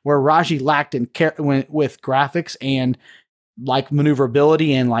 Where Raji lacked with graphics and like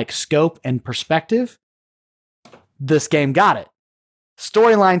maneuverability and like scope and perspective, this game got it.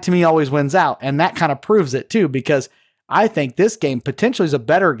 Storyline to me always wins out, and that kind of proves it too, because I think this game potentially is a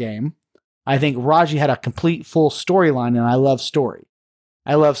better game. I think Raji had a complete full storyline, and I love story.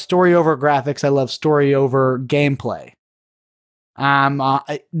 I love story over graphics. I love story over gameplay.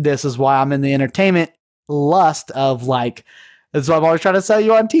 This is why I'm in the entertainment lust of like, that's what I'm always trying to sell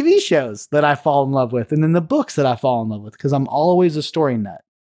you on TV shows that I fall in love with, and then the books that I fall in love with, because I'm always a story nut.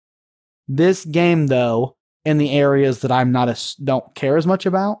 This game, though, in the areas that I'm don't care as much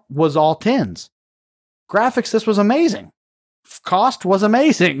about, was all 10s. Graphics, this was amazing. Cost was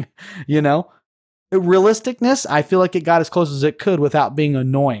amazing. You know, realisticness, I feel like it got as close as it could without being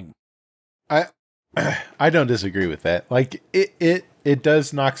annoying. I don't disagree with that. Like it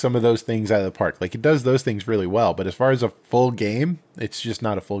does knock some of those things out of the park. Like it does those things really well, but as far as a full game, it's just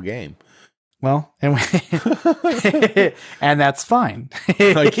not a full game. Well, and that's fine.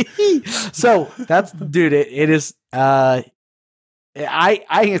 So that's, dude, it is,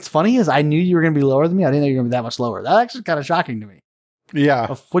 it's funny is I knew you were going to be lower than me. I didn't know you were going to be that much lower. That's actually kind of shocking to me. Yeah.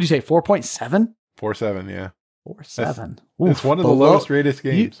 What'd you say? 4.7? 4.7. Yeah. 4.7. It's one of the lowest rated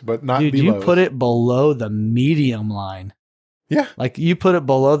games, but not dude, the lowest. You put it below the medium line. Yeah. Like you put it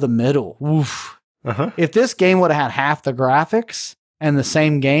below the middle. Oof. Uh-huh. If this game would have had half the graphics and the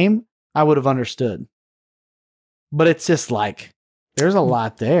same game, I would have understood. But it's just like, there's a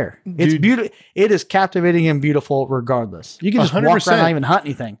lot there. It's beautiful. It is captivating and beautiful regardless. You can just 100%. Walk around and not even hunt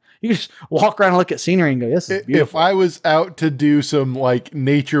anything. You can just walk around and look at scenery and go, this is beautiful. If I was out to do some like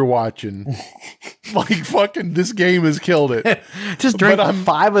nature watching, like fucking this game has killed it. Just drink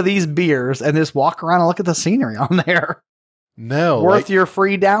 5 of these beers and just walk around and look at the scenery on there. No. Worth your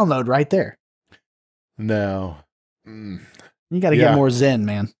free download right there. No. You got to get more zen,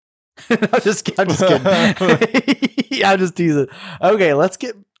 man. I'm just kidding. I'm just teasing. Okay, let's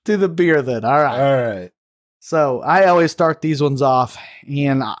get to the beer then. All right. So I always start these ones off,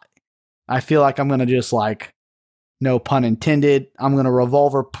 and I feel like I'm going to just like, no pun intended, I'm going to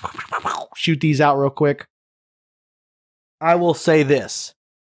revolver, shoot these out real quick. I will say this.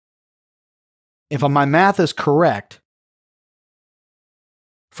 If my math is correct,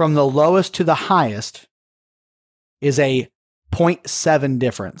 from the lowest to the highest is a 0.7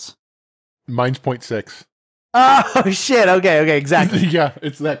 difference. Mine's 0.6. Oh, shit. Okay, exactly. Yeah,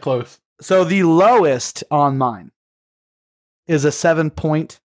 it's that close. So the lowest on mine is a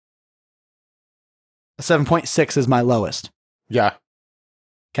 7.6 is my lowest. Yeah.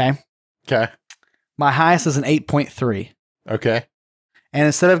 Okay. My highest is an 8.3. Okay. And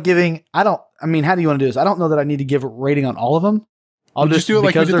instead of giving, how do you want to do this? I don't know that I need to give a rating on all of them. I'll just do it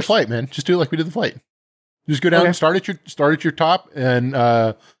like we did the flight, man. Just do it like we did the flight. Just go down and start at your top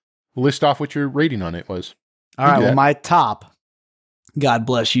and list off what your rating on it was. All right. Well, my top, God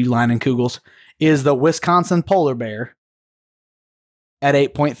bless you, Leinenkugels, is the Wisconsin Polar Bear at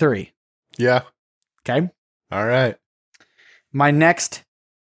 8.3. Yeah. Okay. All right. My next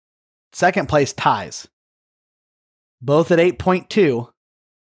second place ties, both at 8.2,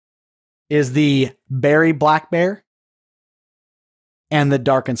 is the Berry Black Bear and the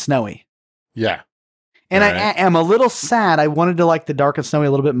Dark and Snowy. Yeah. And I am a little sad. I wanted to like the Dark and Snowy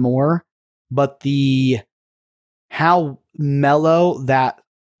a little bit more, but how mellow that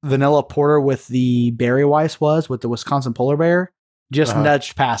vanilla porter with the Berry Weiss was with the Wisconsin Polar Bear just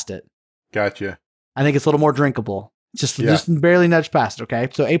nudged past it. Gotcha. I think it's a little more drinkable. Just barely nudged past it, okay?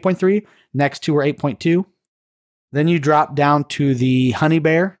 So 8.3, next two were 8.2. Then you drop down to the Honey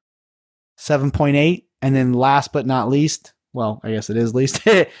Bear, 7.8. And then last but not least, well, I guess it is least,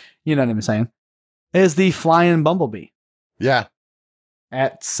 you know what I'm saying, is the Flying Bumblebee. Yeah.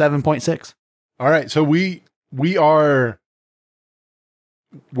 At 7.6. All right. So we're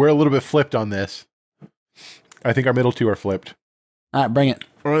a little bit flipped on this. I think our middle two are flipped. All right, bring it.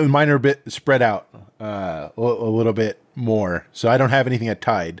 Mine are a bit spread out a little bit more. So I don't have anything at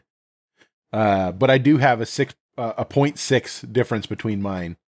tied. But I do have a 0.6 difference between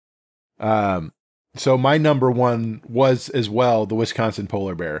mine. So my number one was as well the Wisconsin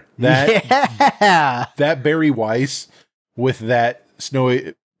Polar Bear. That Berry Weiss with that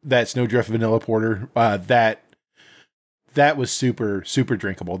Snowdrift Vanilla Porter, that was super, super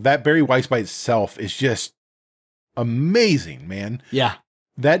drinkable. That Berry Weiss by itself is just amazing, man. Yeah.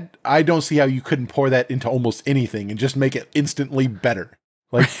 That I don't see how you couldn't pour that into almost anything and just make it instantly better.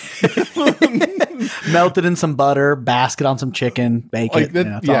 Like melted in some butter, basket on some chicken, bake it.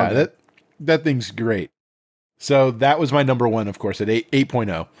 That thing's great. So that was my number one, of course, at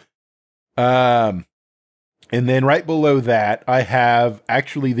 8.0. And then right below that, I have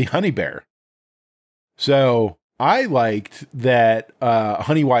actually the Honey Bear. So I liked that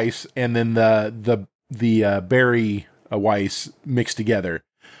Honey Weiss and then the Berry Weiss mixed together.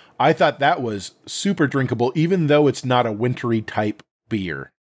 I thought that was super drinkable, even though it's not a wintry type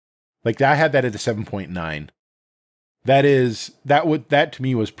beer. Like I had that at a 7.9. That to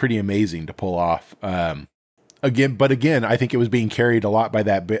me was pretty amazing to pull off. Again, I think it was being carried a lot by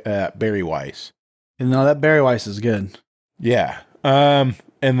that Berry Weiss. No, that Berry Weiss is good. Yeah. And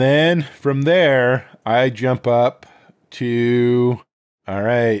then from there, I jump up to, all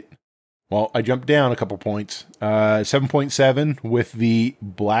right. Well, I jumped down a couple points. 7.7 with the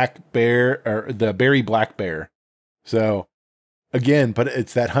Black Bear or the Berry Black Bear. So again, but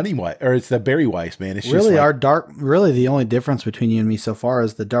it's that Honey Weiss or it's the Berry Weiss, man. It's really just really the only difference between you and me so far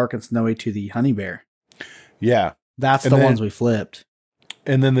is the dark and snowy to the Honey Bear. Yeah. That's the ones we flipped.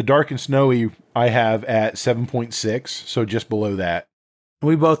 And then the dark and snowy I have at 7.6, so just below that.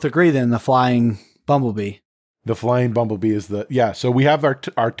 We both agree then the Flying Bumblebee. The Flying Bumblebee is so we have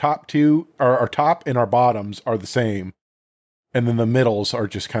our top two, our top and our bottoms are the same. And then the middles are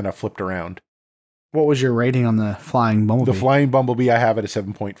just kind of flipped around. What was your rating on the Flying Bumblebee? The Flying Bumblebee I have at a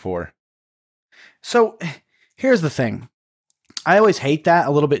 7.4. So here's the thing. I always hate that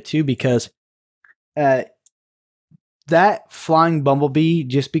a little bit too because that Flying Bumblebee,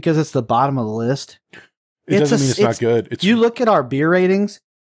 just because it's the bottom of the list, it doesn't mean it's not good. You look at our beer ratings.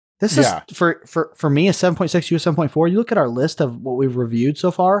 This is for me a 7.6, you a 7.4. You look at our list of what we've reviewed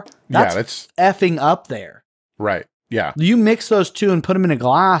so far. That's effing up there. Right. Yeah. You mix those two and put them in a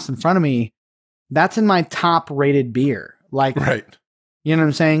glass in front of me. That's in my top rated beer. Like, right. You know what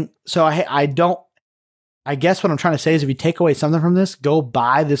I'm saying? So I guess what I'm trying to say is if you take away something from this, go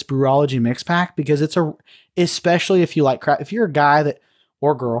buy this Brewology mix pack because especially if you like craft, if you're a guy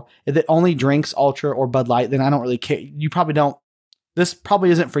or girl that only drinks Ultra or Bud Light, then I don't really care. You probably don't, this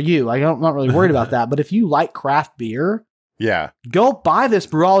probably isn't for you. I'm not really worried about that. But if you like craft beer, go buy this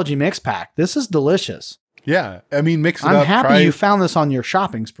Brewology mix pack. This is delicious. Yeah. I mean, mix it up. I'm happy you found this on your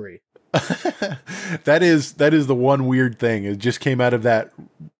shopping spree. That is the one weird thing. It just came out of that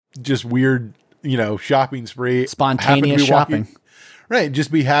just weird, shopping spree. Spontaneous shopping. Right.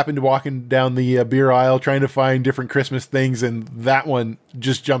 Just happened to walking down the beer aisle trying to find different Christmas things. And that one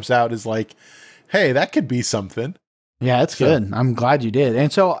just jumps out as like, hey, that could be something. Yeah, it's good. I'm glad you did.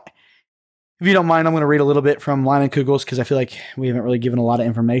 And so if you don't mind, I'm going to read a little bit from Leinenkugels because I feel like we haven't really given a lot of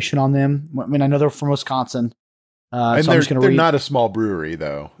information on them. I mean, I know they're from Wisconsin. And so they're not a small brewery,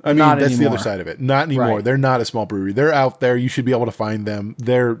 though. I mean, that's the other side of it. Not anymore. Right. They're not a small brewery. They're out there. You should be able to find them.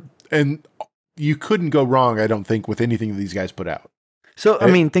 And you couldn't go wrong, I don't think, with anything that these guys put out. So, I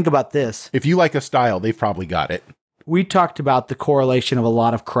mean, think about this. If you like a style, they've probably got it. We talked about the correlation of a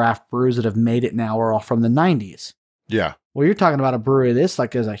lot of craft brews that have made it now are all from the 90s. Yeah. Well, you're talking about a brewery. This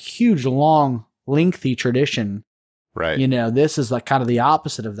is a huge, long, lengthy tradition. Right. This is like kind of the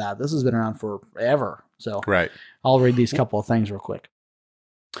opposite of that. This has been around forever. So right. I'll read these couple of things real quick.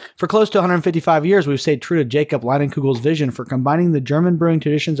 For close to 155 years, we've stayed true to Jacob Leinenkugel's vision for combining the German brewing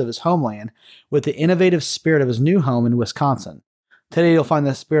traditions of his homeland with the innovative spirit of his new home in Wisconsin. Today, you'll find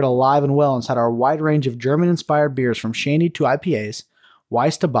this spirit alive and well inside our wide range of German-inspired beers from Shandy to IPAs,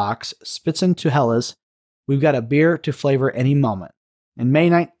 Weiss to Box, Spitzen to Helles. We've got a beer to flavor any moment. In May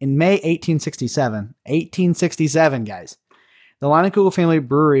 1867, guys, The Leinenkugel family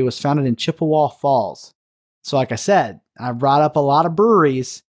brewery was founded in Chippewa Falls. So like I said, I brought up a lot of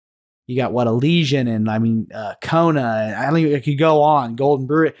breweries. You got Elysian and Kona. I don't even, I could go on. Golden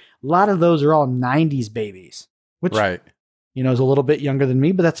Brewery. A lot of those are all 90s babies, which, is a little bit younger than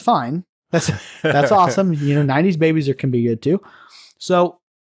me, but that's fine. That's awesome. 90s babies can be good too. So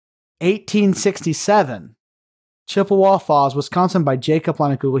 1867, Chippewa Falls, Wisconsin, by Jacob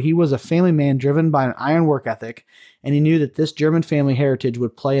Leinenkugel. He was a family man driven by an iron work ethic, and he knew that this German family heritage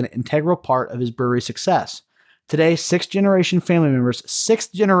would play an integral part of his brewery success. Today, 6th generation family members,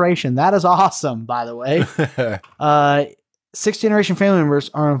 6th generation, that is awesome, by the way. 6th generation family members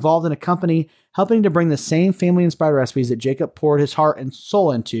are involved in a company helping to bring the same family-inspired recipes that Jacob poured his heart and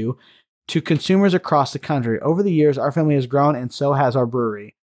soul into to consumers across the country. Over the years, our family has grown, and so has our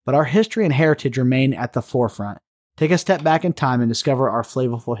brewery. But our history and heritage remain at the forefront. Take a step back in time and discover our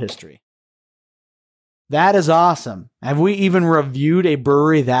flavorful history. That is awesome. Have we even reviewed a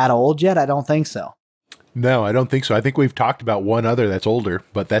brewery that old yet? I don't think so. No, I don't think so. I think we've talked about one other that's older,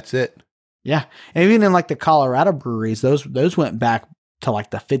 but that's it. Yeah. And even in like the Colorado breweries, those went back to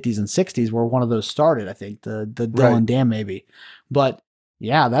like the 50s and 60s where one of those started, I think, the Dillon Dam maybe. But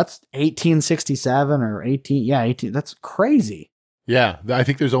yeah, that's 1867 or 18. That's crazy. Yeah, I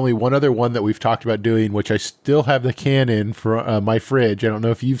think there's only one other one that we've talked about doing, which I still have the can in for my fridge. I don't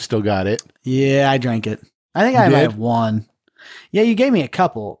know if you've still got it. Yeah, I drank it. I think I might have one. Yeah, you gave me a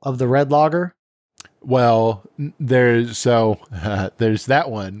couple of the red lager. Well, there's that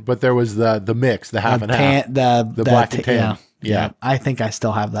one, but there was the mix, the half and half, the black and tan. Yeah, I think I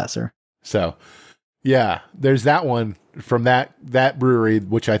still have that, sir. So, yeah, there's that one from that brewery,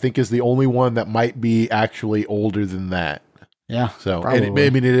 which I think is the only one that might be actually older than that. Yeah. So,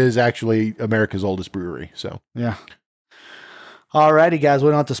 it is actually America's oldest brewery. So, yeah. Alrighty, guys, we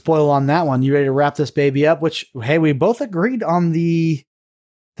don't have to spoil on that one. You ready to wrap this baby up? Which, hey, we both agreed on the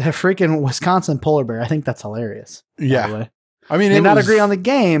freaking Wisconsin polar bear. I think that's hilarious. Yeah. I mean, we did not agree on the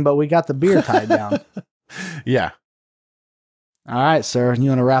game, but we got the beer tied down. Yeah. All right, sir. You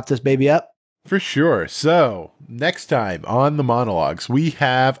want to wrap this baby up? For sure. So next time on the monologues, we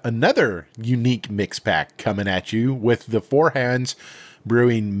have another unique mix pack coming at you with the Four Hands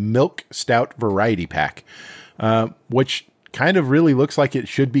Brewing Milk Stout Variety Pack, which kind of really looks like it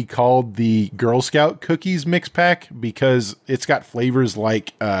should be called the Girl Scout Cookies Mix Pack because it's got flavors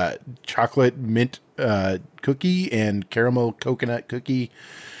like chocolate mint cookie and caramel coconut cookie.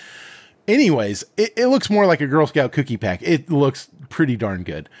 Anyways, it looks more like a Girl Scout cookie pack. It looks pretty darn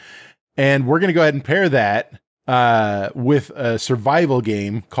good. And we're going to go ahead and pair that with a survival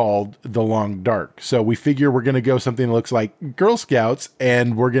game called The Long Dark. So we figure we're going to go something that looks like Girl Scouts,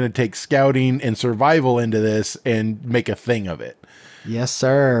 and we're going to take scouting and survival into this and make a thing of it. Yes,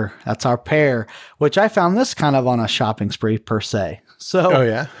 sir. That's our pair, which I found this kind of on a shopping spree per se. So, oh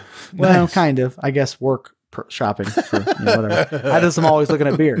yeah, well, nice. Kind of. I guess work shopping for whatever. I just am always looking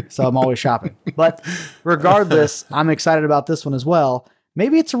at beer, so I'm always shopping. But regardless, I'm excited about this one as well.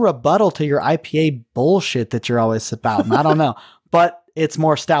 Maybe it's a rebuttal to your IPA bullshit that you're always spouting. I don't know. But it's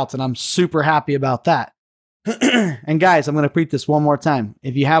more stouts, and I'm super happy about that. And guys, I'm going to repeat this one more time.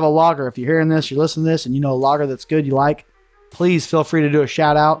 If you have a lager, if you're hearing this, you're listening to this, and you know a lager that's good, you like, please feel free to do a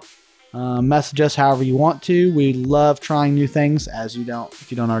shout out. Message us however you want to. We love trying new things, if you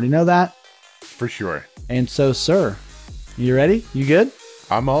don't already know that. For sure. And so, sir, you ready? You good?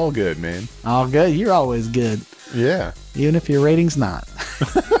 I'm all good, man. All good? You're always good. Yeah. Even if your rating's not.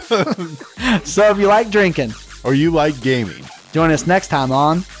 So if you like drinking. Or you like gaming. Join us next time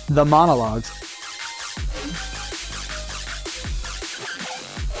on The Monologues.